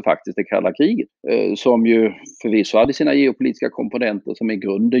därefter faktiskt det kalla kriget, som ju förvisso hade sina geopolitiska komponenter, som i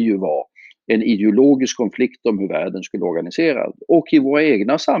grunden ju var en ideologisk konflikt om hur världen skulle organiseras. Och i våra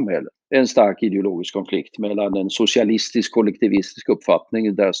egna samhällen en stark ideologisk konflikt mellan en socialistisk kollektivistisk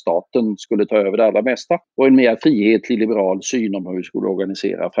uppfattning där staten skulle ta över det allra mesta och en mer frihetlig liberal syn om hur vi skulle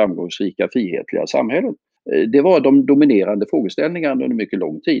organisera framgångsrika frihetliga samhällen. Det var de dominerande frågeställningarna under mycket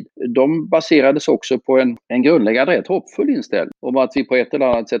lång tid. De baserades också på en grundläggande rätt hoppfull inställning om att vi på ett eller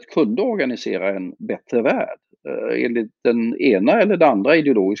annat sätt kunde organisera en bättre värld enligt den ena eller den andra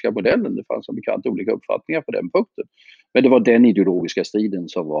ideologiska modellen. Det fanns som bekant olika uppfattningar på den punkten. Men det var den ideologiska striden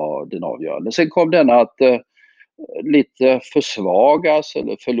som var den avgörande. Sen kom den att lite försvagas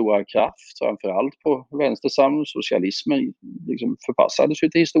eller förlora kraft, framförallt på vänstersamhället. Socialismen liksom förpassades ju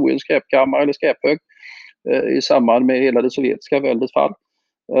till historiens skräpkammare eller skräphög i samband med hela det sovjetiska väldets fall.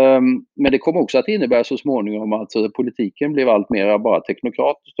 Men det kom också att innebära så småningom att politiken blev allt mer bara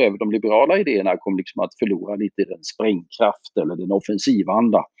teknokratisk, och även de liberala idéerna kom liksom att förlora lite i den sprängkraft eller den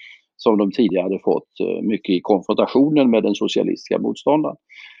offensivanda som de tidigare hade fått mycket i konfrontationen med den socialistiska motståndaren.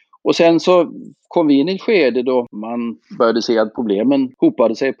 Och sen så kom vi in i ett skede då man började se att problemen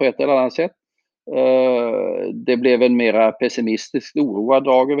hopade sig på ett eller annat sätt. Det blev en mera pessimistisk, oroad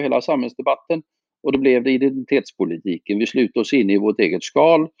drag över hela samhällsdebatten. Och då blev det identitetspolitiken. Vi sluter oss in i vårt eget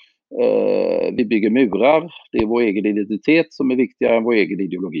skal. Vi bygger murar. Det är vår egen identitet som är viktigare än vår egen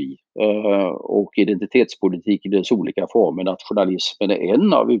ideologi. Och identitetspolitik i dess olika former, nationalismen är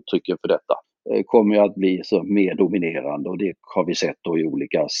en av uttrycken för detta, kommer att bli så mer dominerande, och det har vi sett då i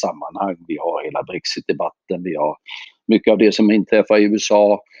olika sammanhang. Vi har hela Brexit-debatten, vi har mycket av det som inträffar i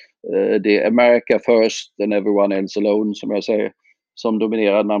USA. Det är America first and everyone else alone, som jag säger, som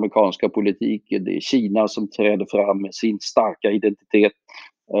dominerar den amerikanska politiken. Det är Kina som träder fram med sin starka identitet.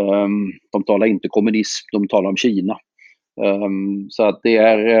 De talar inte kommunism, de talar om Kina. Så att det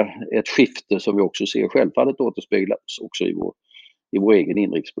är ett skifte som vi också ser självfallet återspeglas också i vår egen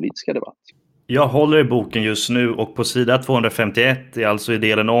inrikespolitiska debatt. Jag håller i boken just nu, och på sida 251, alltså i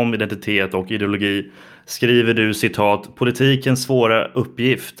delen om identitet och ideologi, skriver du citat: politikens svåra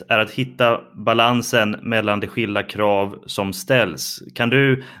uppgift är att hitta balansen mellan de skilda krav som ställs. Kan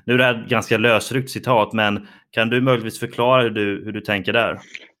du, nu är det här ett ganska lösryckt citat, men kan du möjligtvis förklara hur du tänker där?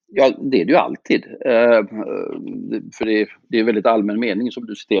 Ja, det är det ju alltid. För det är väldigt allmän mening som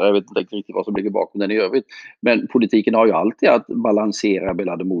du citerar. Jag vet inte riktigt vad som ligger bakom den i övrigt. Men politiken har ju alltid att balansera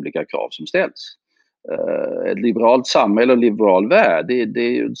mellan de olika krav som ställs. Ett liberalt samhälle och liberal värld, det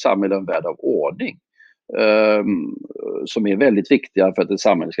är ju ett samhälle och en värld av ordning. som är väldigt viktiga för att ett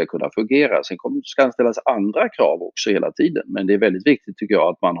samhälle ska kunna fungera. Sen ska det ställas andra krav också hela tiden, men det är väldigt viktigt tycker jag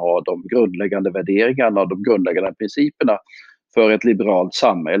att man har de grundläggande värderingarna och de grundläggande principerna för ett liberalt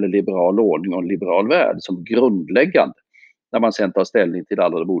samhälle, liberal ordning och en liberal värld som grundläggande när man sen tar ställning till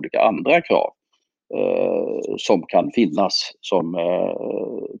alla de olika andra krav som kan finnas, som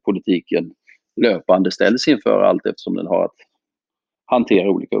politiken löpande ställs inför allt eftersom den har att hantera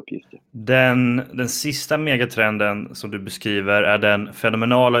olika uppgifter. Den sista megatrenden som du beskriver är den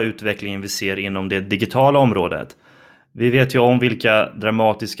fenomenala utvecklingen vi ser inom det digitala området. Vi vet ju om vilka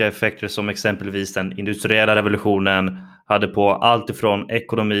dramatiska effekter som exempelvis den industriella revolutionen hade på allt ifrån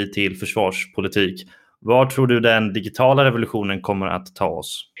ekonomi till försvarspolitik. Var tror du den digitala revolutionen kommer att ta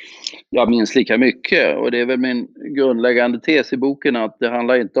oss? Jag minns lika mycket, och det är väl min grundläggande tes i boken att det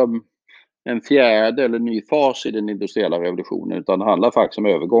handlar inte om en fjärde eller ny fas i den industriella revolutionen, utan det handlar faktiskt om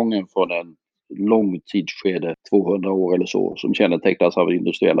övergången från en lång tidsskede, 200 år eller så, som kännetecknas av den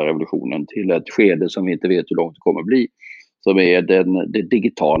industriella revolutionen till ett skede som vi inte vet hur långt det kommer att bli, som är det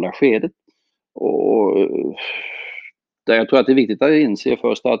digitala skedet. Och där jag tror att det är viktigt att inse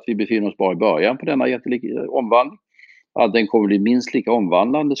först att vi befinner oss bara i början på denna jättelika omvandling. Att den kommer att bli minst lika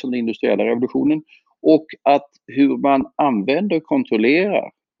omvandlande som den industriella revolutionen. Och att hur man använder och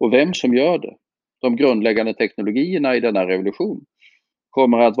kontrollerar och vem som gör det, de grundläggande teknologierna i denna revolution,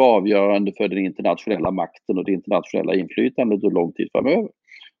 kommer att vara avgörande för den internationella makten och det internationella inflytandet under lång tid framöver.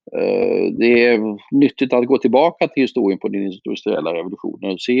 Det är nyttigt att gå tillbaka till historien på den industriella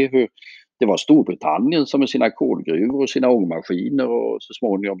revolutionen och se hur det var Storbritannien som med sina kolgruvor och sina ångmaskiner och så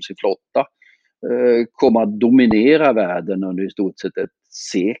småningom sin flotta kom att dominera världen under i stort sett ett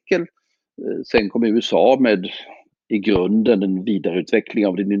sekel. Sen kom USA med i grunden en vidareutveckling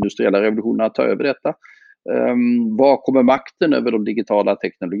av den industriella revolutionen att ta över detta. Var kommer makten över de digitala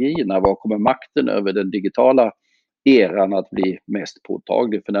teknologierna? Var kommer makten över den digitala eran att bli mest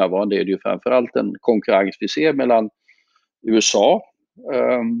påtaglig? För närvarande är det ju framförallt en konkurrens vi ser mellan USA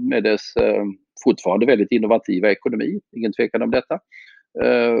med dess fortfarande väldigt innovativa ekonomi, ingen tvekan om detta.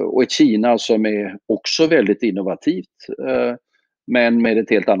 Och ett Kina som är också väldigt innovativt men med ett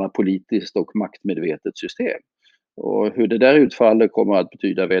helt annat politiskt och maktmedvetet system. Och hur det där utfaller kommer att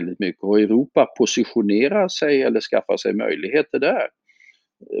betyda väldigt mycket. Och Europa positionerar sig eller skaffar sig möjligheter där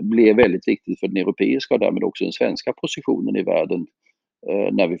blir väldigt viktigt för den europeiska och därmed också den svenska positionen i världen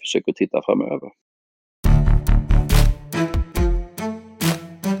när vi försöker titta framöver.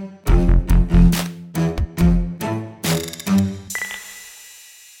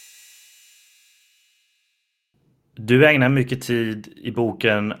 Du ägnar mycket tid i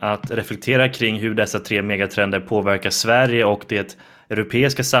boken att reflektera kring hur dessa 3 megatrender påverkar Sverige och det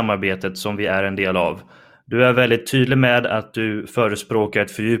europeiska samarbetet som vi är en del av. Du är väldigt tydlig med att du förespråkar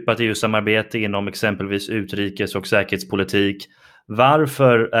ett fördjupat EU-samarbete inom exempelvis utrikes- och säkerhetspolitik.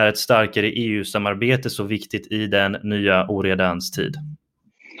 Varför är ett starkare EU-samarbete så viktigt i den nya oredans tid?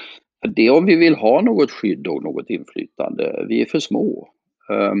 Det är om vi vill ha något skydd och något inflytande. Vi är för små.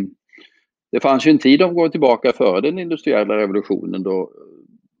 Det fanns ju en tid om vi går tillbaka före den industriella revolutionen då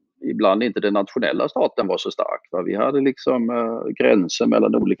ibland inte den nationella staten var så stark. Vi hade liksom gränser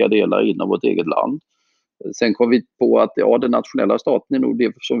mellan olika delar inom vårt eget land. Sen kom vi på att den nationella staten är nog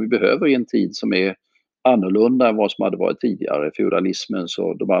det som vi behöver i en tid som är annorlunda än vad som hade varit tidigare, feudalismens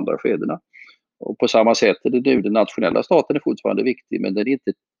och de andra skedena. Och på samma sätt är det nu, den nationella staten är fortfarande viktig men den är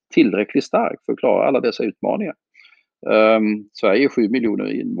inte tillräckligt stark för att klara alla dessa utmaningar. Sverige är 7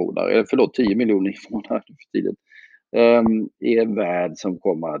 miljoner invånare, eller 10 miljoner invånare för tiden. I en värld som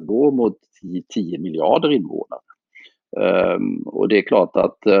kommer att gå mot 10 miljarder invånare. Och det är klart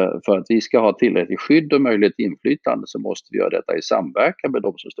att för att vi ska ha tillräckligt skydd och möjlighet till inflytande så måste vi göra detta i samverkan med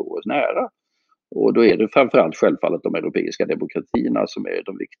de som står oss nära. Och då är det framförallt självfallet de europeiska demokratierna som är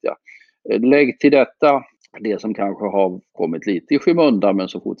de viktiga. Lägg till detta det som kanske har kommit lite i skymundan men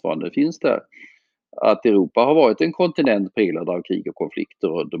som fortfarande finns där. Att Europa har varit en kontinent präglad av krig och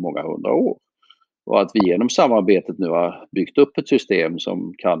konflikter under många hundra år. Och att vi genom samarbetet nu har byggt upp ett system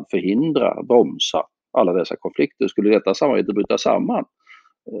som kan förhindra, bromsa alla dessa konflikter. Skulle detta samarbete bryta samman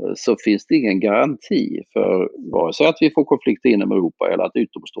så finns det ingen garanti för vare sig att vi får konflikter inom Europa eller att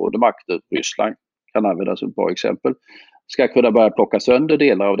utomstående makter, Ryssland kan användas som ett bra exempel, ska kunna börja plocka sönder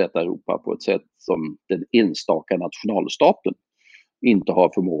delar av detta Europa på ett sätt som den enstaka nationalstaten inte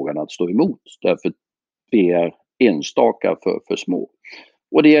har förmågan att stå emot. Därför vi är enstaka för små.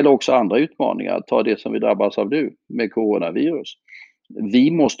 Och det gäller också andra utmaningar. Ta det som vi drabbas av nu med coronavirus.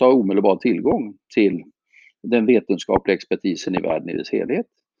 Vi måste ha omedelbar tillgång till den vetenskapliga expertisen i världen i dess helhet.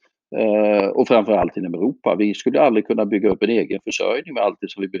 Och framförallt inom Europa. Vi skulle aldrig kunna bygga upp en egen försörjning med allt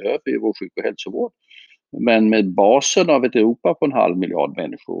det som vi behöver i vår sjuk- och hälsovård. Men med basen av ett Europa på 1,5 miljard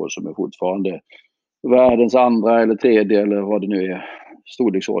människor som är fortfarande världens andra eller tredje eller vad det nu är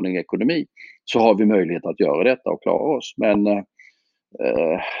storleksordning ekonomi, så har vi möjlighet att göra detta och klara oss. Men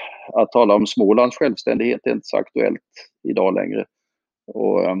att tala om Smålands självständighet är inte så aktuellt idag längre.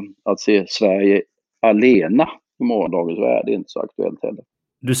 Och att se Sverige alena i morgondagens värld är inte så aktuellt heller.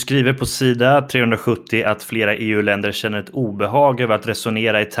 Du skriver på sida 370 att flera EU-länder känner ett obehag över att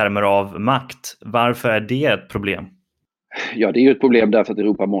resonera i termer av makt. Varför är det ett problem? Ja, det är ju ett problem därför att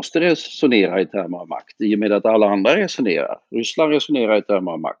Europa måste resonera i termer av makt. I och med att alla andra resonerar. Ryssland resonerar i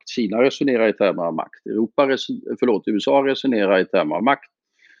termer av makt. Kina resonerar i termer av makt. USA resonerar i termer av makt.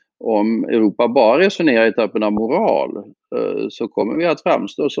 Om Europa bara resonerar i termer av moral så kommer vi att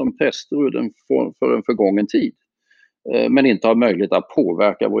framstå som präster för en förgången tid. Men inte ha möjlighet att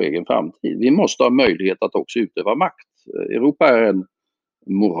påverka vår egen framtid. Vi måste ha möjlighet att också utöva makt. Europa är en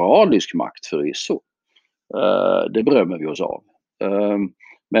moralisk makt förvisso. Det berömmer vi oss av.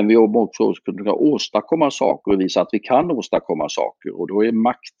 Men vi måste också kunna åstadkomma saker och visa att vi kan åstadkomma saker. Och då är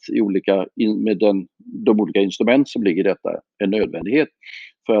makt med de olika instrument som ligger i detta en nödvändighet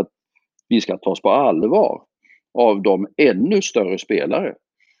för att vi ska tas på allvar av de ännu större spelare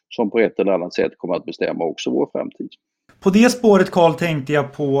som på ett eller annat sätt kommer att bestämma också vår framtid. På det spåret, Carl, tänkte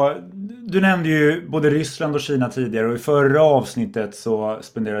jag på, du nämnde ju både Ryssland och Kina tidigare, och i förra avsnittet så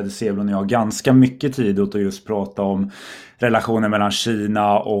spenderade Sevlon och jag ganska mycket tid åt att just prata om relationen mellan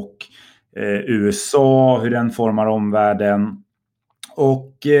Kina och USA, hur den formar omvärlden.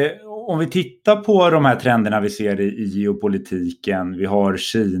 Och om vi tittar på de här trenderna vi ser i geopolitiken, vi har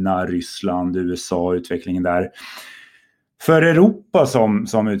Kina, Ryssland, USA, utvecklingen där. För Europa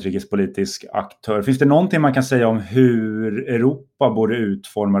som utrikespolitisk aktör, finns det någonting man kan säga om hur Europa borde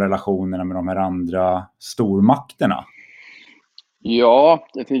utforma relationerna med de här andra stormakterna? Ja,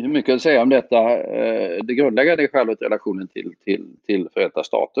 det finns mycket att säga om detta. Det grundläggande är självklart relationen till Förenta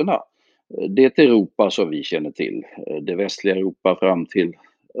Staterna. Det Europa som vi känner till, det västliga Europa fram till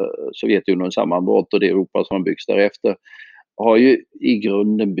Sovjetunionens sammanbrott och det Europa som har byggts därefter, har ju i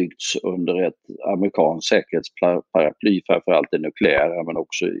grunden byggts under ett amerikanskt säkerhetsparaply, framförallt det nukleära men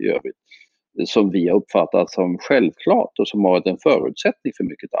också i övrigt, som vi har uppfattat som självklart och som har varit en förutsättning för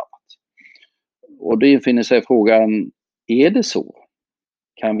mycket annat. Och då infinner sig frågan, är det så?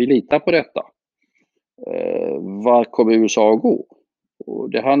 Kan vi lita på detta? Var kommer USA att gå? Och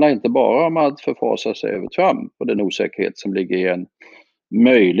det handlar inte bara om att förfasa sig över Trump och den osäkerhet som ligger i en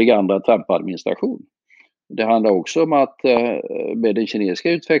möjlig andra Trump-administration. Det handlar också om att med den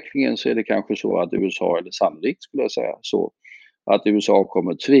kinesiska utvecklingen så är det kanske så att USA, eller sannolikt skulle jag säga, så att USA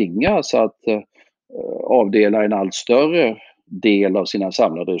kommer tvingas att avdela en allt större del av sina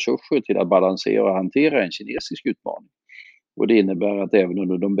samlade resurser till att balansera och hantera en kinesisk utmaning. Och det innebär att även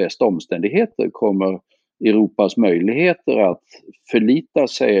under de bästa omständigheter kommer Europas möjligheter att förlita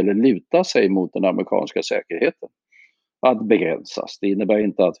sig eller luta sig mot den amerikanska säkerheten att begränsas. Det innebär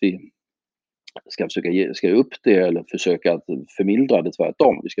inte att vi ska försöka skriva upp det eller försöka att förmildra det,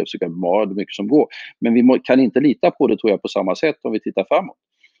 tvärtom. Vi ska försöka bevara det mycket som går. Men vi kan inte lita på det, tror jag, på samma sätt om vi tittar framåt.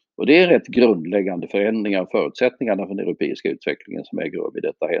 Och det är rätt grundläggande förändringar och förutsättningarna för den europeiska utvecklingen som äger rum i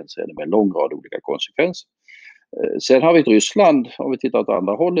detta hänseende med en lång rad olika konsekvenser. Sen har vi ett Ryssland, om vi tittar åt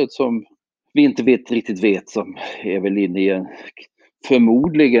andra hållet, som vi inte riktigt vet, som är väl inne i en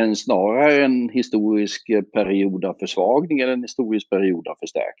förmodligen snarare en historisk period av försvagning eller en historisk period av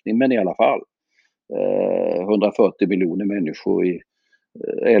förstärkning, men i alla fall 140 miljoner människor i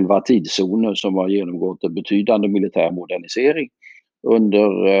 11 tidszoner som har genomgått en betydande militär modernisering under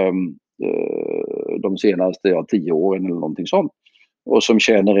de senaste 10 åren eller någonting sånt, och som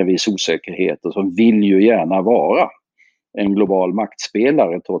känner en viss osäkerhet och som vill ju gärna vara en global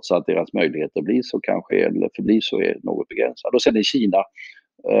maktspelare, trots att deras möjligheter blir så kanske, eller förblir så, är något begränsad. Och sen är Kina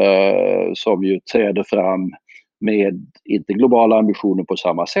som ju träder fram med inte globala ambitioner på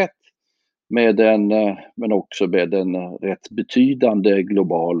samma sätt, men också med en rätt betydande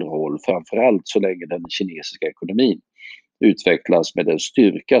global roll, framförallt så länge den kinesiska ekonomin utvecklas med den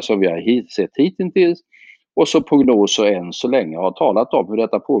styrka som vi har sett hittills, och så prognoser än så länge har talat om. Hur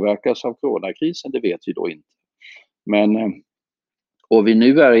detta påverkas av coronakrisen, det vet vi då inte. Men och vi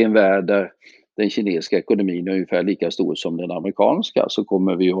nu är i en värld där den kinesiska ekonomin är ungefär lika stor som den amerikanska, så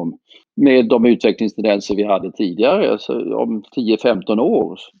kommer vi med de utvecklingstendenser vi hade tidigare, så om 10-15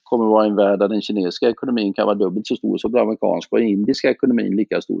 år kommer vi vara i en värld där den kinesiska ekonomin kan vara dubbelt så stor som den amerikanska och den indiska ekonomin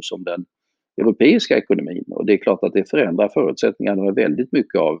lika stor som den europeiska ekonomin. Och det är klart att det förändrar förutsättningarna med väldigt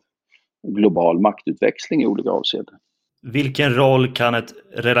mycket av global maktutväxling i olika avseenden. Vilken roll kan ett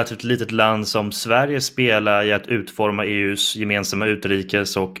relativt litet land som Sverige spela i att utforma EUs gemensamma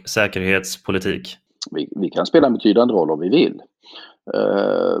utrikes- och säkerhetspolitik? Vi kan spela en betydande roll om vi vill.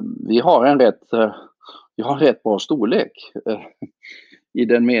 Vi har en rätt bra storlek i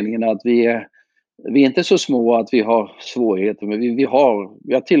den meningen att vi är inte så små att vi har svårigheter, men vi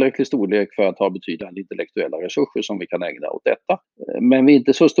har tillräcklig storlek för att ha betydande intellektuella resurser som vi kan ägna åt detta. Men vi är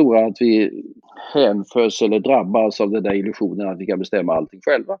inte så stora att vi hänförs eller drabbas av den där illusionen att vi kan bestämma allting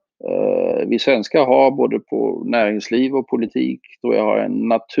själva. Vi svenskar har både på näringsliv och politik, då jag har en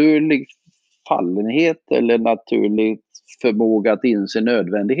naturlig fallenhet eller naturlig förmåga att inse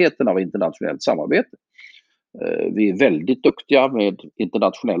nödvändigheten av internationellt samarbete. Vi är väldigt duktiga med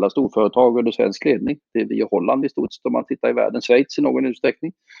internationella storföretag under svensk ledning. Det är vi och Holland i stort sett om man tittar i världen, Schweiz i någon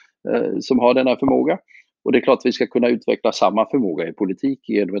utsträckning, som har denna förmåga. Och det är klart att vi ska kunna utveckla samma förmåga i politik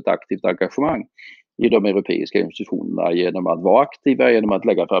genom ett aktivt engagemang i de europeiska institutionerna, genom att vara aktiva, genom att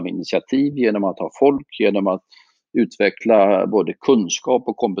lägga fram initiativ, genom att ha folk, genom att utveckla både kunskap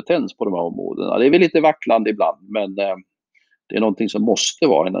och kompetens på de här områdena. Det är väl lite vacklande ibland, men det är någonting som måste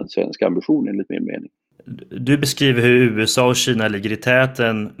vara en svensk ambition enligt min mening. Du beskriver hur USA och Kina ligger i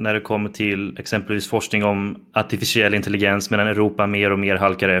täten när det kommer till exempelvis forskning om artificiell intelligens, medan Europa mer och mer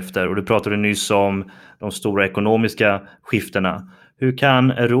halkar efter. Och du pratade nyss om de stora ekonomiska skiftena. Hur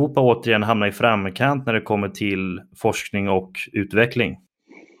kan Europa återigen hamna i framkant när det kommer till forskning och utveckling?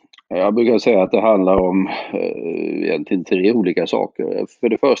 Jag brukar säga att det handlar om egentligen 3 olika saker. För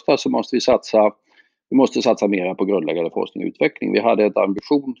det första så måste vi satsa mer på grundläggande forskning och utveckling. Vi hade en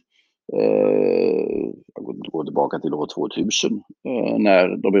ambition, jag går tillbaka till år 2000,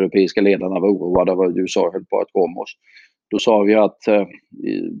 när de europeiska ledarna var oroade över vad USA höll på att gå om oss. Då sa vi att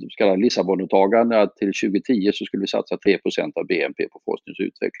det så kallade Lissabonåtagande att till 2010 så skulle vi satsa 3% av BNP på forskning och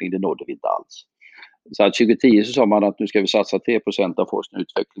utveckling. Det nådde vi inte alls. Så att 2010 så sa man att nu ska vi satsa 3% av forskning och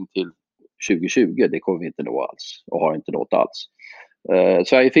utveckling till 2020. Det kommer vi inte nå alls och har inte nått alls.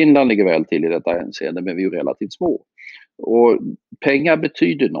 Sverige och Finland ligger väl till i detta hänseende, men vi är ju relativt små. Och pengar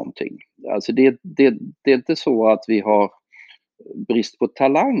betyder någonting. Alltså det är inte så att vi har brist på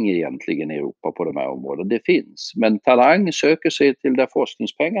talang egentligen i Europa på de här områdena. Det finns. Men talang söker sig till där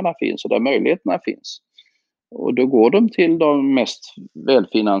forskningspengarna finns och där möjligheterna finns. Och då går de till de mest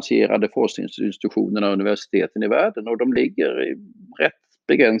välfinansierade forskningsinstitutionerna och universiteten i världen. Och de ligger i rätt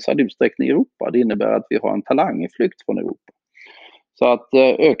begränsad utsträckning i Europa. Det innebär att vi har en talangflykt från Europa. Så att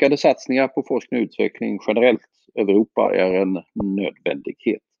ökade satsningar på forskning och utveckling generellt över Europa är en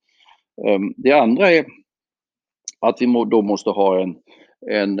nödvändighet. Det andra är att vi då måste ha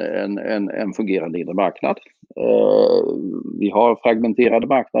en fungerande inre marknad. Vi har fragmenterade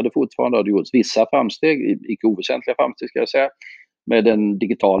marknader fortfarande, och det har gjorts vissa framsteg, icke oväsentliga framsteg ska jag säga, med den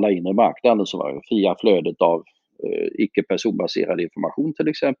digitala inre marknaden som var fria flödet av icke personbaserad information till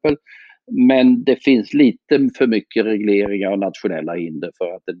exempel. Men det finns lite för mycket regleringar och nationella hinder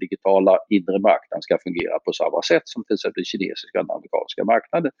för att den digitala inre marknaden ska fungera på samma sätt som till exempel kinesiska och amerikanska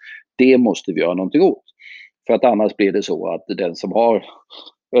marknaden. Det måste vi göra någonting åt. För att annars blir det så att den som har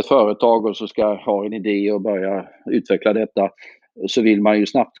ett företag och så ska ha en idé och börja utveckla detta, så vill man ju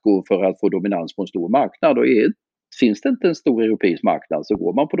snabbt gå för att få dominans på en stor marknad. Och finns det inte en stor europeisk marknad så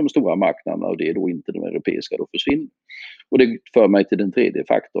går man på de stora marknaderna, och det är då inte de europeiska, då försvinner. Och det för mig till den tredje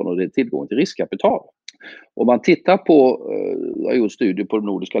faktorn, och det är tillgång till riskkapital. Om man tittar på, jag har gjort studier på de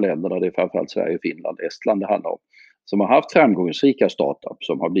nordiska länderna, det är framförallt Sverige, Finland, Estland det handlar om, som har haft framgångsrika startups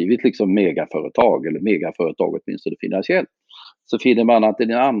som har blivit liksom megaföretag, eller megaföretag åtminstone finansiellt. Så finner man att i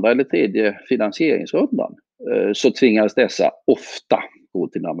den andra eller tredje finansieringsrundan så tvingas dessa ofta gå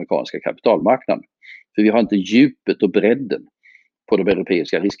till den amerikanska kapitalmarknaden. För vi har inte djupet och bredden på de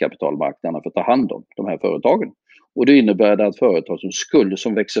europeiska riskkapitalmarknaderna för att ta hand om de här företagen. Och det innebär att företag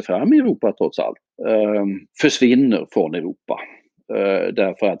som växer fram i Europa trots allt försvinner från Europa.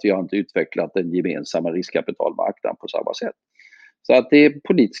 Därför att vi har inte utvecklat den gemensamma riskkapitalmarknaden på samma sätt. Så att det är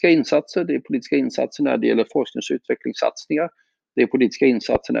politiska insatser när det gäller forsknings- och utvecklingssatsningar. Det är politiska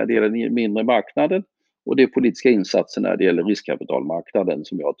insatser när det gäller den mindre marknaden. Och det är politiska insatser när det gäller riskkapitalmarknaden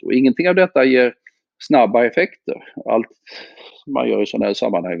som jag tror. Ingenting av detta ger snabba effekter. Allt man gör i sådana här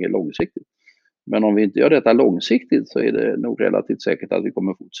sammanhang är långsiktigt. Men om vi inte gör detta långsiktigt så är det nog relativt säkert att vi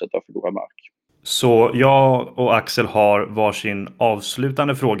kommer fortsätta förlora mark. Så jag och Axel har varsin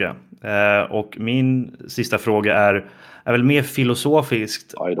avslutande fråga. Och min sista fråga är väl mer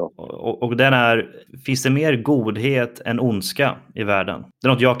filosofiskt. Och den är, finns det mer godhet än ondska i världen? Det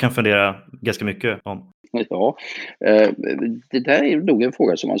är något jag kan fundera ganska mycket om. Ja, det där är nog en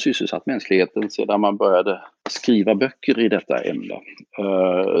fråga som har sysselsatt mänskligheten sedan man började skriva böcker i detta ämne.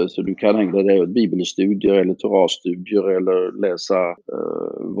 Så du kan ägna dig åt bibelstudier eller Torahstudier eller läsa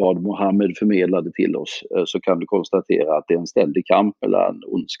vad Mohammed förmedlade till oss, så kan du konstatera att det är en ständig kamp mellan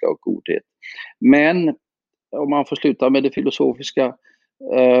ondska och godhet. Men om man får sluta med det filosofiska,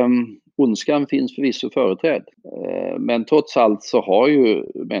 ondskan finns förvisso företrädd. Men trots allt så har ju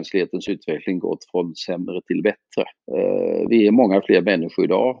mänsklighetens utveckling gått från sämre till bättre. Vi är många fler människor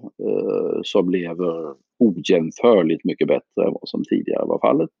idag som lever ojämförligt mycket bättre än vad som tidigare var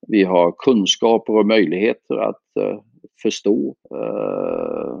fallet. Vi har kunskaper och möjligheter att förstå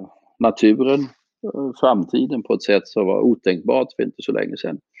naturen, framtiden på ett sätt som var otänkbart för inte så länge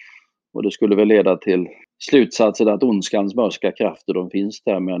sedan. Och det skulle väl leda till slutsatsen att ondskans mörka krafter, de finns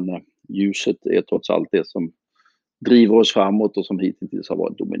där, men ljuset är trots allt det som driver oss framåt och som hittills har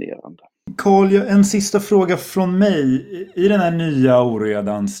varit dominerande. Carl, en sista fråga från mig. I den här nya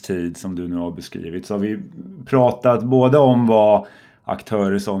oredans tid som du nu har beskrivit så har vi pratat både om vad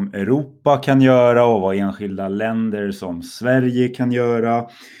aktörer som Europa kan göra och vad enskilda länder som Sverige kan göra.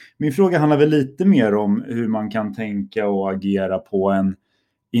 Min fråga handlar väl lite mer om hur man kan tänka och agera på en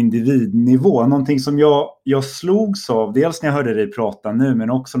individnivå. Någonting som jag slogs av, dels när jag hörde dig prata nu, men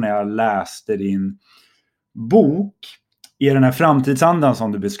också när jag läste din bok, är den här framtidsandan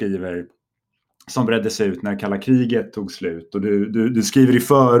som du beskriver, som breddes ut när kalla kriget tog slut. Och du skriver i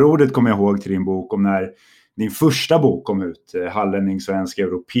förordet, kommer jag ihåg, till din bok om när din första bok kom ut, Hallänning svenska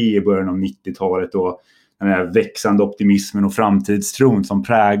europé, i början av 90-talet, och den här växande optimismen och framtidstron som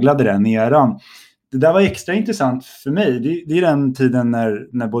präglade den eran. Det där var extra intressant för mig. Det är den tiden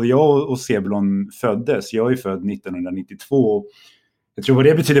när både jag och Sebulon föddes. Jag är född 1992. Jag tror vad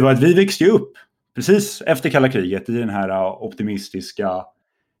det betyder var att vi växte upp precis efter kalla kriget i den här optimistiska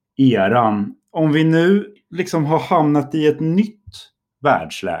eran. Om vi nu liksom har hamnat i ett nytt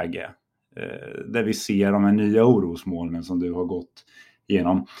världsläge där vi ser de här nya orosmolnen som du har gått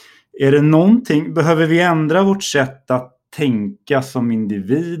igenom. Är det någonting, behöver vi ändra vårt sätt att tänka som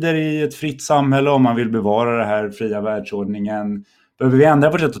individer i ett fritt samhälle om man vill bevara det här fria världsordningen? Behöver vi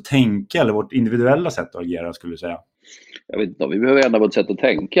ändra vårt sätt att tänka eller vårt individuella sätt att agera, skulle du säga? Jag vet inte om vi behöver ändra vårt sätt att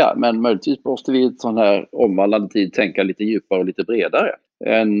tänka, men möjligtvis måste vi i ett sån här omvandlande tid tänka lite djupare och lite bredare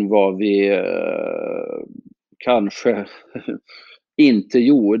än vad vi kanske inte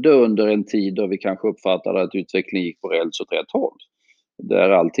gjorde under en tid då vi kanske uppfattade att utvecklingen gick på räls åt rätt håll. Där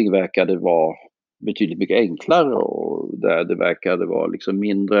allting verkade vara betydligt mycket enklare och där det verkade vara liksom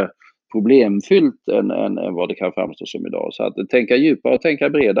mindre problemfyllt än vad det kan framstå som idag. Så att tänka djupare och tänka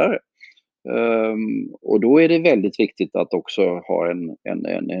bredare. Och då är det väldigt viktigt att också ha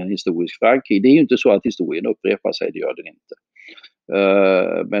en historisk förankring. Det är ju inte så att historien upprepar sig, det gör den inte.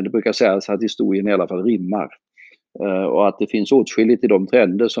 Men det brukar sägas att historien i alla fall rimmar. Och att det finns åtskilligt i de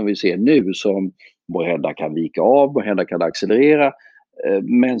trender som vi ser nu som måhända kan vika av, måhända kan accelerera,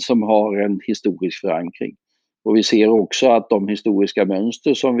 men som har en historisk förankring. Och vi ser också att de historiska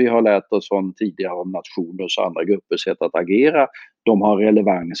mönster som vi har lärt oss från tidigare om nationers och andra gruppers sätt att agera, de har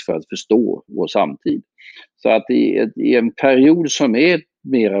relevans för att förstå vår samtid. Så att i en period som är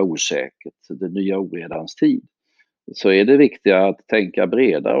mera osäkert, den nya oredans tid, så är det viktigt att tänka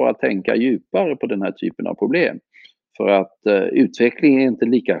bredare och att tänka djupare på den här typen av problem. För att utvecklingen är inte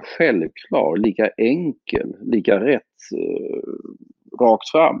lika självklar, lika enkel, lika rätt, rakt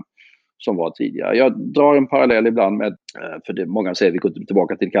fram som var tidigare. Jag drar en parallell ibland med, för det många säger vi går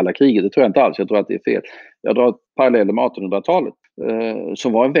tillbaka till kalla kriget, det tror jag inte alls, jag tror att det är fel. Jag drar paralleller med 1800-talet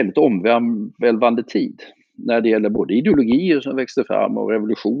som var en väldigt omvälvande tid när det gäller både ideologier som växte fram och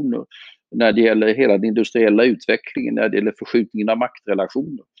revolutioner, när det gäller hela den industriella utvecklingen, när det gäller förskjutningen av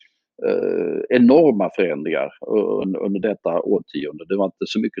maktrelationer. Enorma förändringar under detta årtionde. Det var inte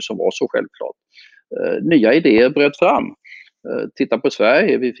så mycket som var så självklart. Nya idéer bröt fram. Titta på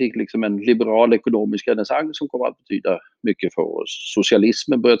Sverige, vi fick liksom en liberal ekonomisk renässans som kommer att betyda mycket för oss.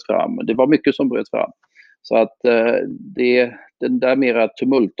 Socialismen bröt fram, det var mycket som bröt fram. Så att den där mera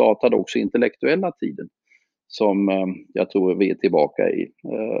tumultartade också intellektuella tiden som jag tror vi är tillbaka i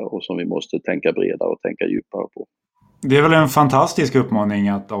och som vi måste tänka bredare och tänka djupare på. Det är väl en fantastisk uppmaning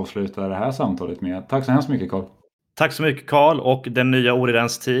att avsluta det här samtalet med. Tack så hemskt mycket, Carl. Tack så mycket, Carl. Och Den nya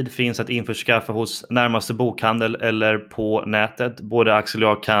oredans tid finns att införskaffa hos närmaste bokhandel eller på nätet. Både Axel och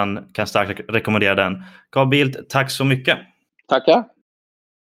jag kan starkt rekommendera den. Carl Bildt, tack så mycket. Tackar.